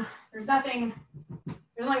 again, there's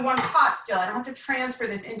only one pot still. I don't have to transfer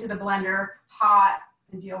this into the blender hot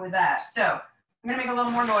and deal with that. So I'm going to make a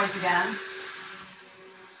little more noise again.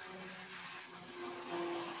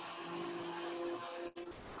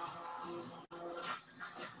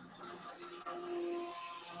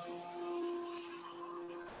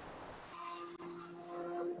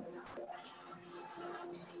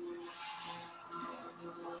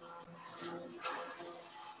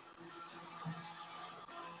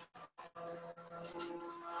 I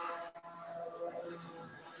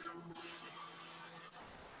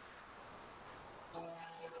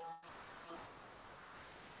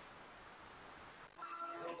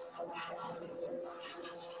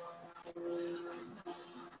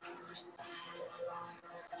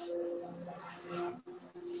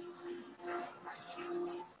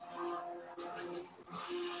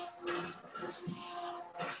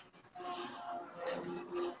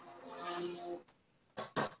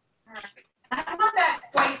want that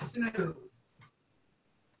quite smooth.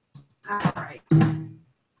 All right.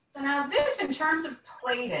 So now this, in terms of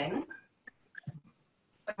plating,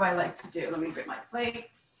 what do I like to do? Let me get my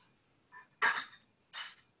plates.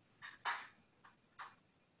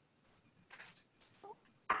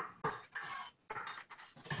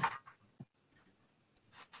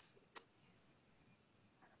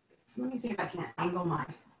 So let me see if I can angle my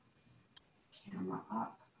camera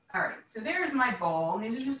up. All right, so there's my bowl.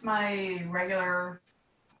 These are just my regular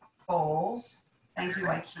bowls. Thank you,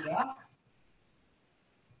 IKEA.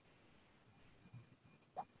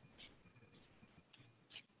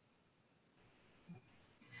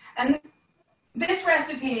 And this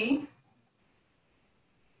recipe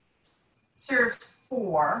serves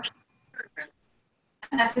 4,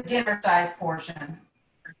 and that's a dinner size portion.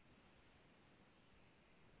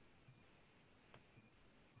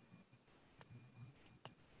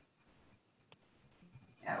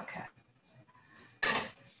 Okay.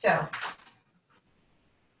 So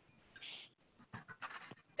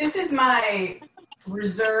this is my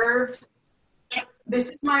reserved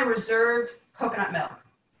coconut milk.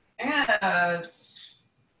 I'm gonna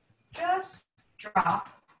just drop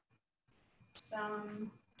some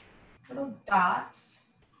little dots.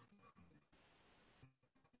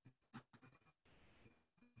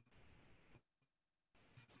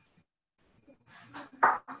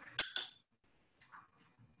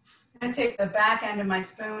 I'm going to take the back end of my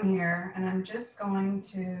spoon here, and I'm just going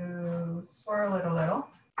to swirl it a little.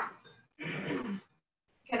 Again,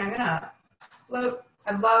 I'm going to float.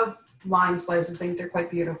 I love lime slices. I think they're quite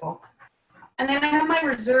beautiful. And then I have my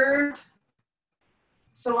reserved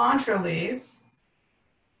cilantro leaves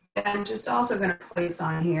that I'm just also going to place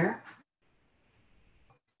on here,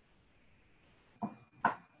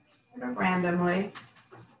 sort of randomly.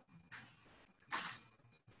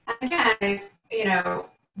 And again, you know,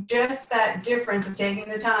 just that difference of taking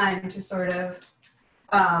the time to sort of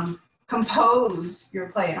compose your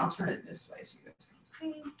plate. And I'll turn it this way so you guys can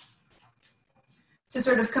see. To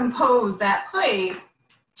sort of compose that plate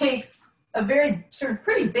takes a very sort of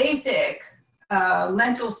pretty basic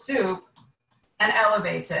lentil soup and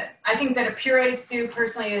elevates it. I think that a pureed soup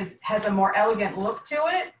personally has a more elegant look to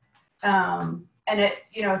it. And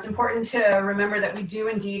it's important to remember that we do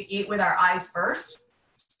indeed eat with our eyes first.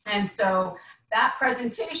 And so that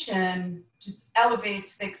presentation just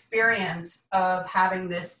elevates the experience of having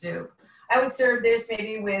this soup. I would serve this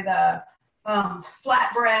maybe with a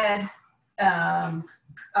flatbread,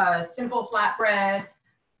 simple flatbread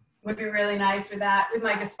would be really nice with that. With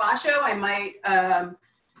my gazpacho, I might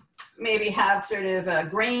maybe have sort of a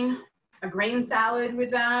grain salad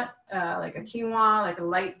with that, like a quinoa, like a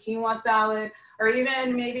light quinoa salad, or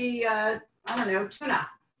even maybe, I don't know, tuna.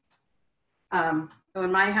 So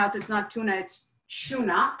in my house, it's not tuna, it's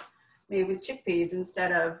tuna, made with chickpeas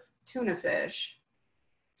instead of tuna fish.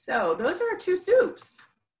 So those are our 2 soups.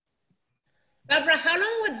 Barbara, how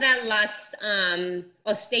long would that last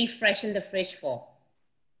or stay fresh in the fridge for?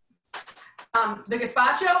 The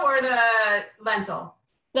gazpacho or the lentil?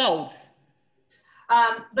 Both.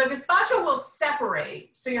 The gazpacho will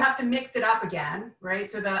separate, so you have to mix it up again, right?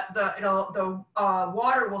 So the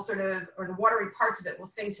water will sort of, or the watery parts of it will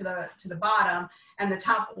sink to the bottom, and the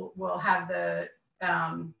top will have the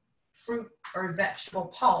fruit or vegetable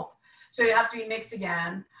pulp. So you have to be mixed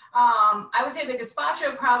again. I would say the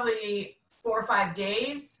gazpacho probably 4 or 5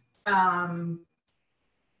 days. Again,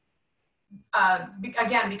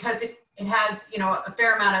 because it has, you know, a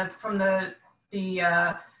fair amount of, from the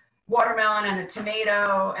watermelon and the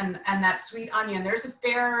tomato and that sweet onion, there's a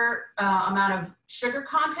fair amount of sugar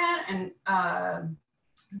content, and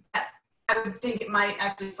I would think it might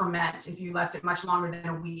actually ferment if you left it much longer than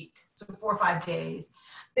a week, so 4 or 5 days.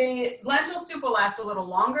 The lentil soup will last a little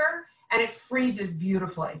longer, and it freezes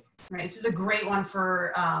beautifully, right? This is a great one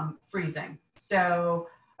for freezing. So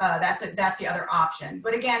that's the other option.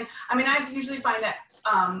 But again, I mean, I usually find that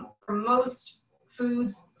for most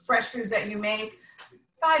foods, fresh foods that you make,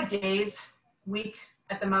 5 days, week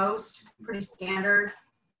at the most, pretty standard.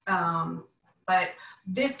 But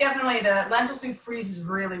this definitely, the lentil soup freezes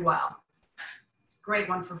really well. Great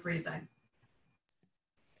one for freezing.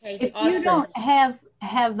 Okay, If awesome. you don't have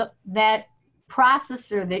that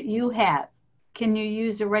processor that you have, can you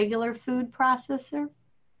use a regular food processor?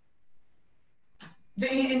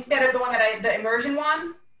 Instead of the one that the immersion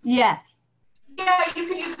one? Yes. Yeah, you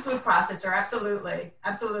could use a food processor. Absolutely,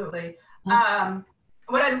 absolutely.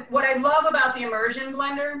 What I love about the immersion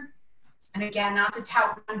blender, and again, not to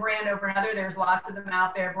tout one brand over another, there's lots of them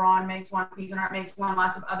out there. Braun makes one, Cuisinart makes one,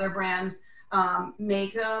 lots of other brands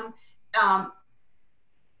make them.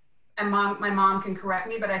 And my mom can correct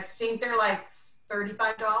me, but I think they're like $35.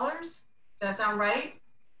 Does that sound right,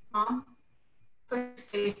 Mom? Put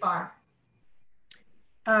space bar.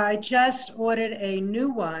 I just ordered a new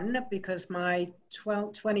one because my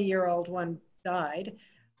 20-year-old one died,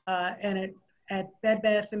 and at Bed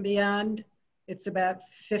Bath & Beyond, it's about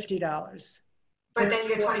 $50. But then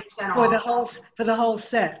you get 20% for the whole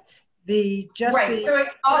set. Right.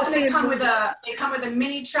 So they come with a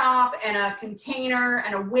mini chop and a container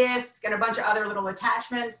and a whisk and a bunch of other little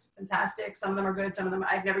attachments. Fantastic. Some of them are good. Some of them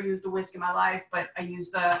I've never used the whisk in my life, but I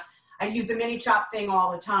use the mini chop thing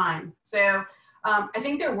all the time. So I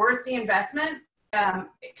think they're worth the investment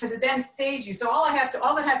because it then saves you. So all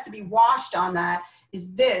that has to be washed on that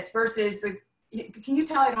is this versus can you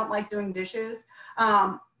tell I don't like doing dishes?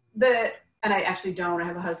 And I actually don't. I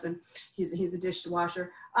have a husband. He's a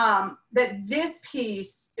dishwasher. That this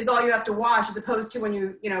piece is all you have to wash, as opposed to when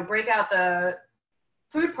you break out the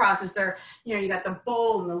food processor. You got the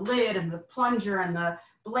bowl and the lid and the plunger and the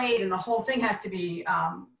blade, and the whole thing has to be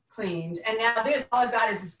cleaned. And now this, all I've got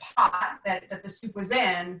is this pot that the soup was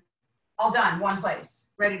in, all done, one place,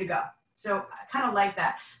 ready to go. So I kind of like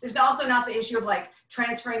that. There's also not the issue of like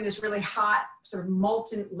transferring this really hot sort of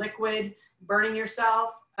molten liquid, burning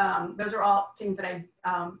yourself. Those are all things that I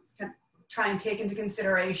try and take into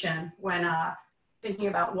consideration when thinking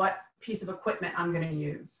about what piece of equipment I'm going to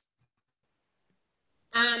use.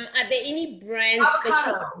 Are there any brands?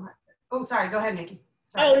 Avocado. Oh, sorry. Go ahead, Nikki.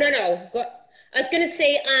 Sorry. Oh, no. I was going to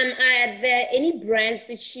say, are there any brands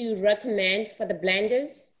that you recommend for the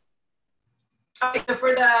blenders? Okay, so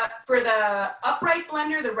for the upright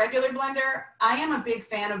blender, the regular blender, I am a big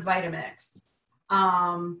fan of Vitamix.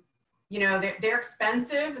 They're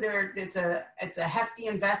expensive. It's a hefty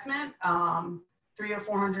investment, $300 or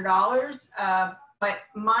 $400. But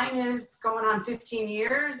mine is going on 15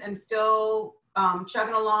 years and still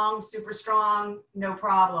chugging along, super strong, no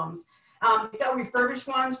problems. They sell refurbished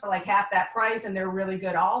ones for like half that price, and they're really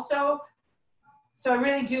good also. So I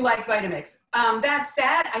really do like Vitamix. That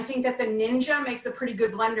said, I think that the Ninja makes a pretty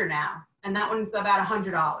good blender now, and that one's about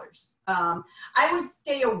 $100. I would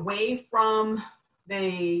stay away from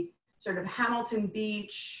the sort of Hamilton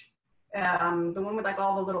Beach, the one with like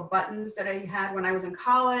all the little buttons that I had when I was in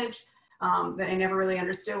college, that I never really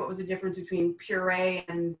understood what was the difference between puree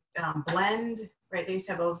and blend, right? They used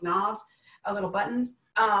to have those knobs, little buttons,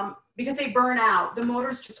 because they burn out. The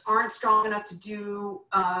motors just aren't strong enough to do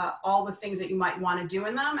all the things that you might want to do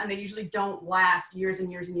in them, and they usually don't last years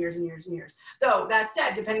and years and years and years and years. Though, that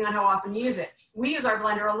said, depending on how often you use it, we use our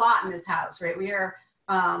blender a lot in this house, right? We are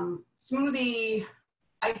smoothie,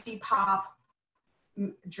 icy pop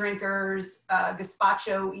drinkers,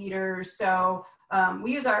 gazpacho eaters. So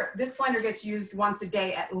this blender gets used once a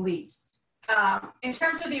day at least. In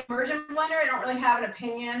terms of the immersion blender, I don't really have an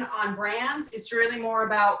opinion on brands. It's really more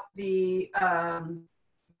about the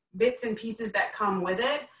bits and pieces that come with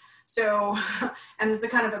it. So, and this is the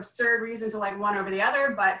kind of absurd reason to like one over the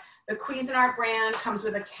other, but the Cuisinart brand comes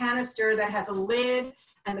with a canister that has a lid,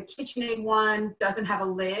 and the KitchenAid one doesn't have a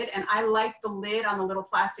lid. And I like the lid on the little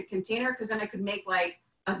plastic container because then I could make like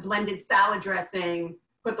a blended salad dressing,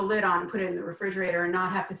 put the lid on and put it in the refrigerator and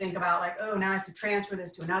not have to think about like, oh, now I have to transfer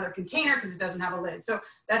this to another container because it doesn't have a lid. So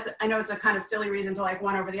I know it's a kind of silly reason to like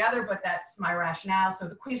one over the other, but that's my rationale. So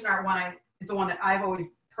the Cuisinart one is the one that I've always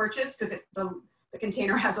purchased because the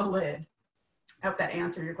container has a lid. I hope that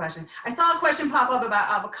answered your question. I saw a question pop up about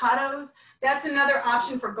avocados. That's another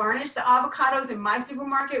option for garnish. The avocados in my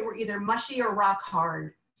supermarket were either mushy or rock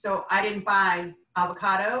hard. So I didn't buy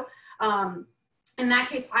avocado. In that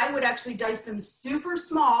case, I would actually dice them super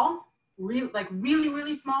small, really,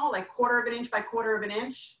 really small, like 1/4 of an inch by 1/4 of an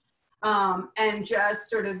inch, and just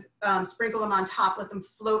sort of sprinkle them on top, let them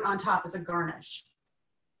float on top as a garnish.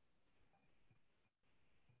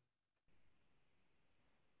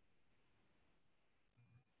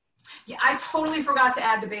 Yeah, I totally forgot to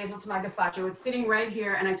add the basil to my gazpacho. It's sitting right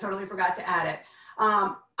here, and I totally forgot to add it.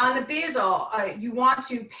 On the basil, you want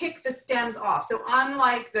to pick the stems off. So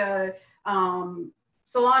unlike the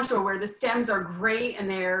cilantro, where the stems are great and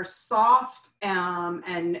they're soft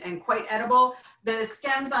and quite edible, the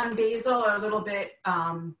stems on basil are a little bit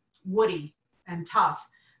woody and tough.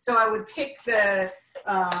 So I would pick the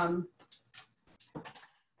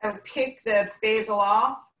I would pick the basil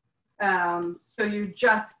off. So you're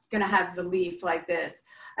just gonna have the leaf like this.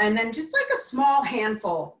 And then just like a small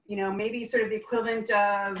handful, you know, maybe sort of the equivalent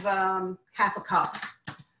of half a cup.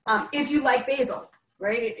 If you like basil,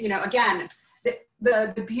 right? You know, again,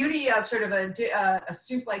 the beauty of sort of a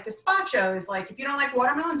soup like gazpacho is like, if you don't like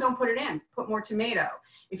watermelon, don't put it in, put more tomato.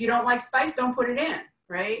 If you don't like spice, don't put it in,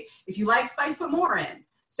 right? If you like spice, put more in.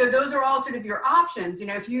 So those are all sort of your options. You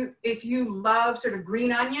know, if you love sort of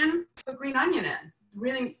green onion, put green onion in.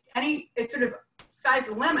 Really, it's sort of sky's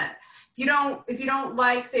the limit. If you don't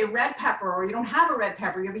like, say, red pepper, or you don't have a red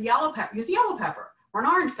pepper, you have a yellow pepper, use a yellow pepper or an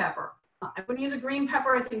orange pepper. I wouldn't use a green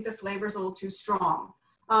pepper. I think the flavor is a little too strong.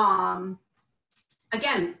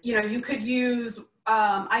 Again, you know, you could use,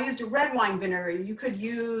 I used a red wine vinegar. You could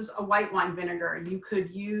use a white wine vinegar. You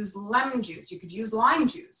could use lemon juice. You could use lime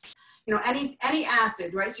juice. You know, any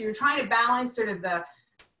acid, right? So you're trying to balance sort of the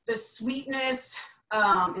sweetness,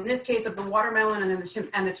 in this case of the watermelon and then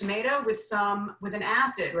the tomato with an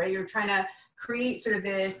acid, right? You're trying to create sort of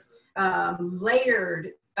this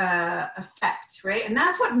layered effect, right? And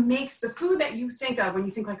that's what makes the food that you think of when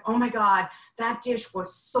you think like, oh my God, that dish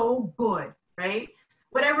was so good, right?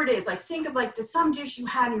 Whatever it is, like think of like some dish you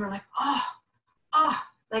had and you were like, oh,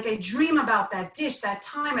 like I dream about that dish, that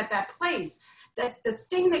time at that place. That the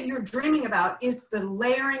thing that you're dreaming about is the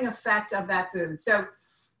layering effect of that food. So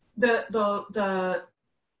the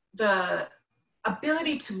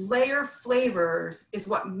ability to layer flavors is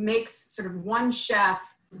what makes sort of one chef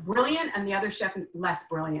brilliant and the other chef less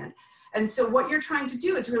brilliant. And so what you're trying to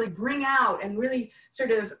do is really bring out and really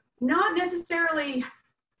sort of not necessarily,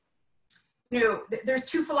 you know, there's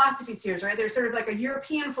two philosophies here, right? There's sort of like a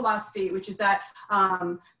European philosophy, which is that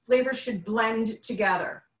flavors should blend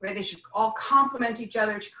together, right? They should all complement each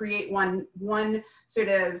other to create one sort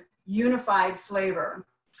of unified flavor.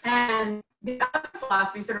 And the other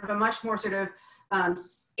philosophy, sort of a much more sort of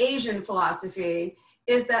Asian philosophy,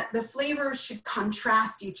 is that the flavors should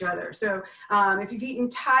contrast each other. So if you've eaten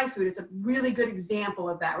Thai food, it's a really good example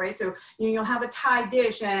of that, right? So you know, you'll have a Thai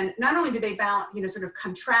dish, and not only do they balance, you know, sort of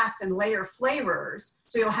contrast and layer flavors,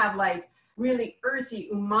 so you'll have like really earthy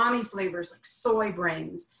umami flavors like soy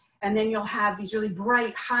brains, and then you'll have these really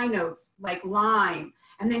bright high notes like lime,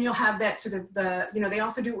 and then you'll have that sort of you know, they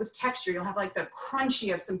also do it with texture. You'll have like the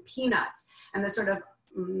crunchy of some peanuts and the sort of,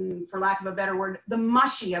 for lack of a better word, the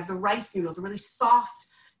mushy of the rice noodles, a really soft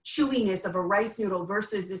chewiness of a rice noodle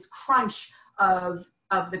versus this crunch of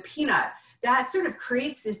the peanut. That sort of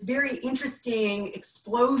creates this very interesting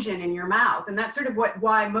explosion in your mouth. And that's sort of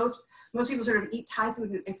why most people sort of eat Thai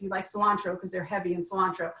food, if you like cilantro, because they're heavy in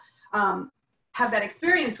cilantro, have that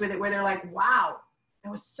experience with it where they're like, wow, that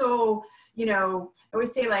was so, you know, I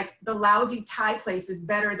always say like the lousy Thai place is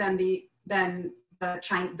better than the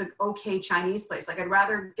okay Chinese place. Like I'd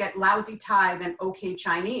rather get lousy Thai than okay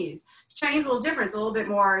Chinese. Chinese is a little different. It's a little bit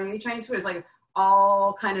more, you know, Chinese food is like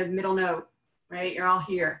all kind of middle note, right? You're all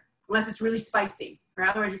here, unless it's really spicy, or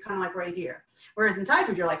otherwise you're kind of like right here. Whereas in Thai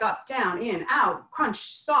food, you're like up, down, in, out, crunch,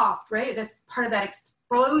 soft, right? That's part of that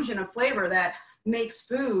explosion of flavor that makes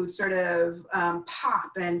food sort of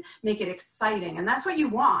pop and make it exciting. And that's what you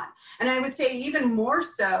want. And I would say even more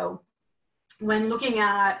so when looking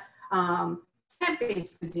at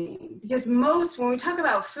plant-based cuisine, because when we talk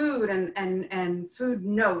about food and food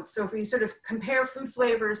notes, so if we sort of compare food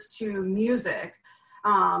flavors to music,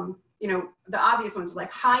 you know, the obvious ones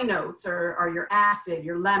like high notes are your acid,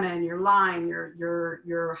 your lemon, your lime,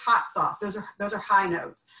 your hot sauce. Those are high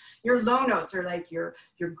notes. Your low notes are like your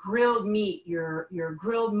grilled meat, your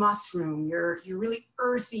grilled mushroom, your really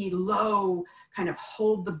earthy, low, kind of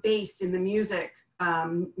hold the bass in the music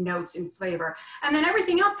notes in flavor. And then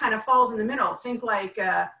everything else kind of falls in the middle. Think like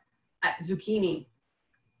zucchini,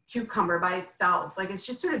 cucumber by itself. Like it's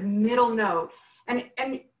just sort of middle note. And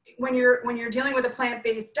when you're dealing with a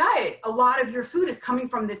plant-based diet, a lot of your food is coming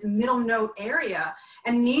from this middle note area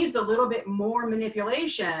and needs a little bit more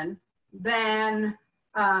manipulation than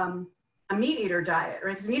a meat eater diet,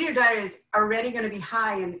 right? Because meat eater diet is already going to be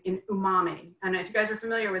high in umami. And if you guys are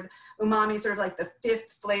familiar with umami, sort of like the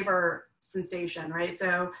fifth flavor sensation, right?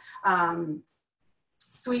 So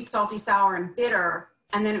sweet, salty, sour, and bitter,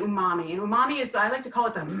 and then umami. And umami is, I like to call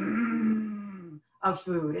it the of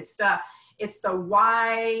food. It's the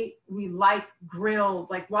why we like grilled,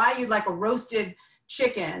 like why you like a roasted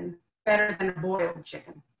chicken better than a boiled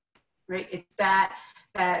chicken, right? It's that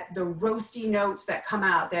the roasty notes that come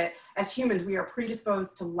out, that as humans, we are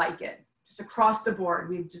predisposed to like it. Just across the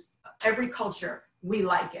board, every culture, we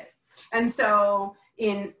like it. And so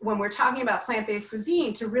when we're talking about plant-based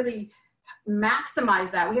cuisine, to really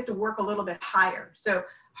maximize that, we have to work a little bit harder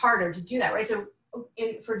to do that, right? So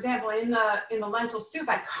for example, in the lentil soup,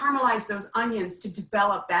 I caramelize those onions to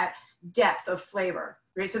develop that depth of flavor,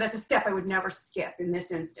 right? So that's a step I would never skip in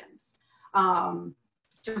this instance.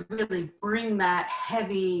 To really bring that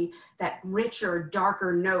heavy, that richer,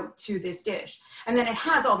 darker note to this dish. And then it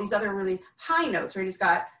has all these other really high notes, right? It's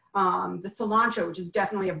got the cilantro, which is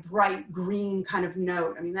definitely a bright green kind of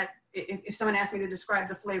note. I mean, that if someone asked me to describe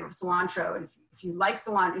the flavor of cilantro, and if you like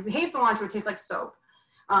cilantro, if you hate cilantro, it tastes like soap.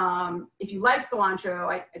 If you like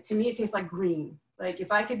cilantro, to me, it tastes like green. Like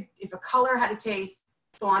if a color had a taste,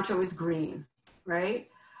 cilantro is green, right?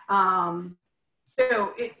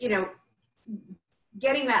 So,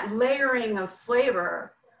 getting that layering of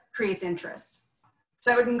flavor creates interest. So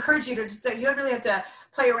I would encourage you to just say, you really have to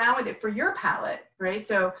play around with it for your palate, right?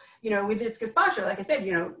 So, with this gazpacho, like I said,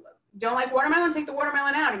 don't like watermelon, take the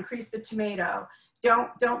watermelon out, increase the tomato.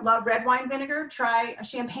 Don't love red wine vinegar, try a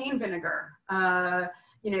champagne vinegar, lime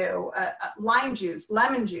juice,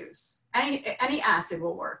 lemon juice, any acid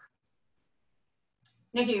will work.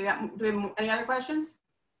 Nikki, do we have any other questions?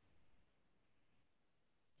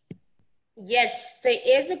 Yes, there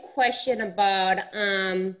is a question about,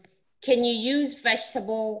 can you use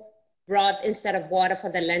vegetable broth instead of water for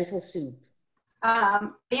the lentil soup?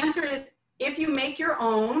 The answer is, if you make your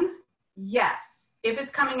own, yes. If it's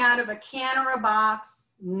coming out of a can or a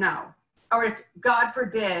box, no. Or if, God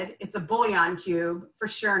forbid, it's a bouillon cube, for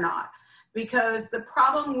sure not. Because the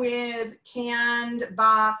problem with canned,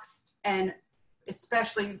 boxed, and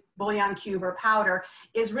especially bouillon cube or powder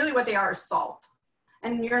is really what they are is salt.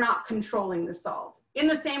 And you're not controlling the salt. In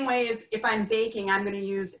the same way as if I'm baking, I'm gonna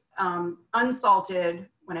use unsalted,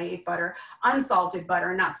 when I ate butter, unsalted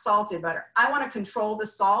butter, not salted butter. I wanna control the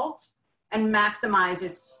salt and maximize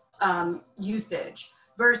its usage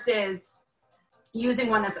versus using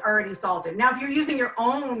one that's already salted. Now, if you're using your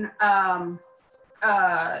own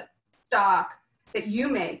stock that you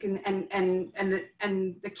make, and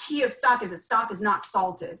the key of stock is that stock is not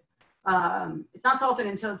salted. It's not salted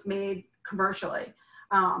until it's made commercially.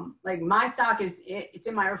 Like my stock it's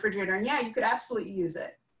in my refrigerator, and yeah, you could absolutely use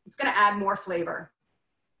it. It's going to add more flavor.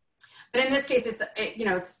 But in this case,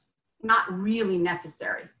 it's not really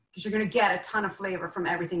necessary because you're going to get a ton of flavor from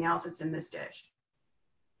everything else that's in this dish.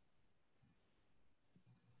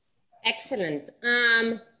 Excellent.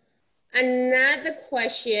 Another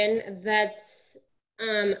question that's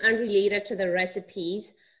unrelated to the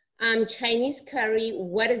recipes. Chinese curry,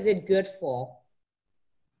 what is it good for?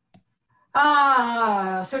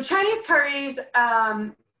 So Chinese curries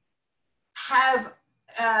have,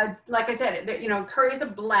 like I said, curry is a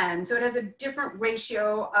blend, so it has a different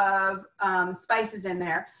ratio of spices in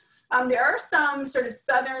there. There are some sort of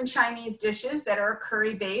southern Chinese dishes that are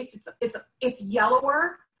curry based. It's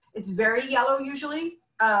yellower. It's very yellow usually,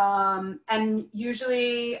 and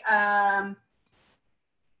usually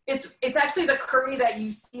it's actually the curry that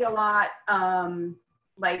you see a lot,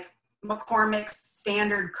 like McCormick's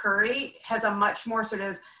standard curry has a much more sort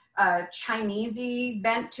of Chinese-y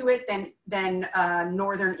bent to it than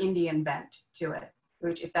Northern Indian bent to it.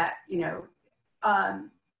 Which, if that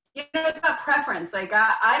it's about preference. Like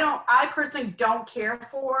I personally don't care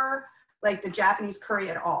for like the Japanese curry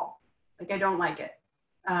at all. Like I don't like it.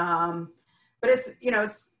 But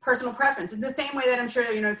it's personal preference. In the same way that I'm sure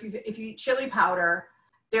if you eat chili powder,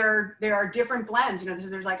 there are different blends.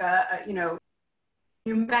 There's like a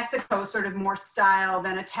New Mexico sort of more style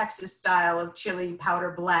than a Texas style of chili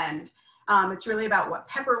powder blend. It's really about what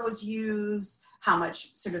pepper was used, how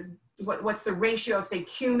much sort of what's the ratio of say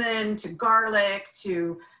cumin to garlic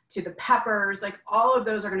to the peppers. Like all of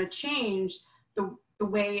those are going to change the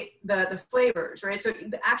way the flavors, right? So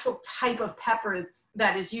the actual type of pepper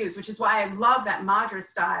that is used, which is why I love that Madras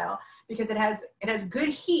style, because it has good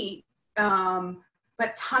heat,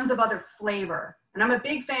 but tons of other flavor. And I'm a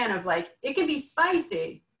big fan of like, it can be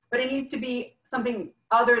spicy, but it needs to be something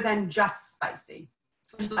other than just spicy.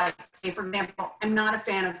 Which is like, say, for example, I'm not a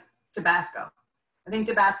fan of Tabasco. I think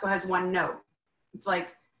Tabasco has one note. It's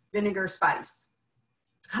like vinegar spice.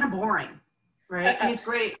 It's kind of boring, right? And it's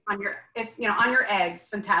great on your eggs,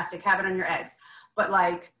 fantastic, have it on your eggs. But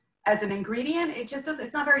like, as an ingredient,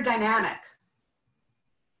 it's not very dynamic.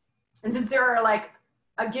 And since there are like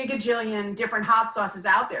a gigajillion different hot sauces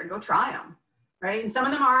out there, go try them. Right, and some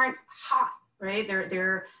of them aren't hot, right? They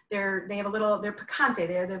have a little, they're picante.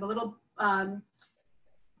 They have a little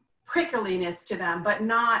prickliness to them, but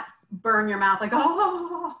not burn your mouth like,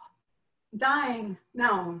 oh, I'm dying.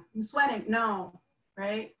 No, I'm sweating. No,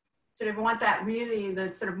 right? So if you want that really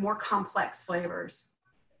the sort of more complex flavors.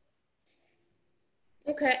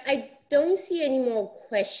 Okay, I don't see any more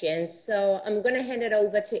questions, so I'm gonna hand it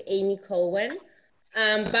over to Amy Cohen.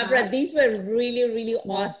 Barbara, these were really, really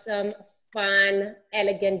awesome, fun,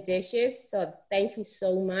 elegant dishes. So thank you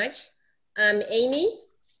so much. Amy?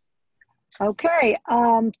 Okay,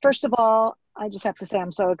 first of all, I just have to say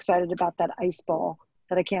I'm so excited about that ice bowl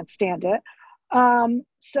that I can't stand it.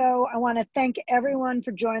 So I want to thank everyone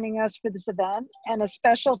for joining us for this event, and a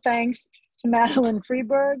special thanks to Madeline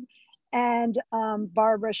Freeberg and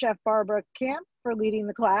Chef Barbara Kamp for leading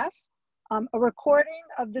the class. A recording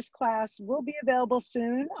of this class will be available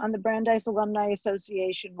soon on the Brandeis Alumni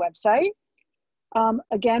Association website.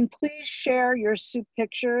 Again, please share your soup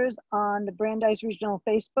pictures on the Brandeis Regional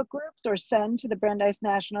Facebook groups or send to the Brandeis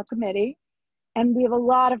National Committee. And we have a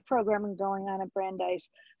lot of programming going on at Brandeis,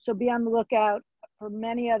 so be on the lookout for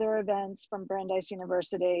many other events from Brandeis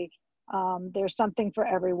University. There's something for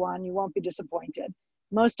everyone. You won't be disappointed.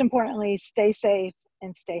 Most importantly, stay safe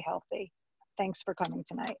and stay healthy. Thanks for coming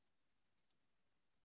tonight.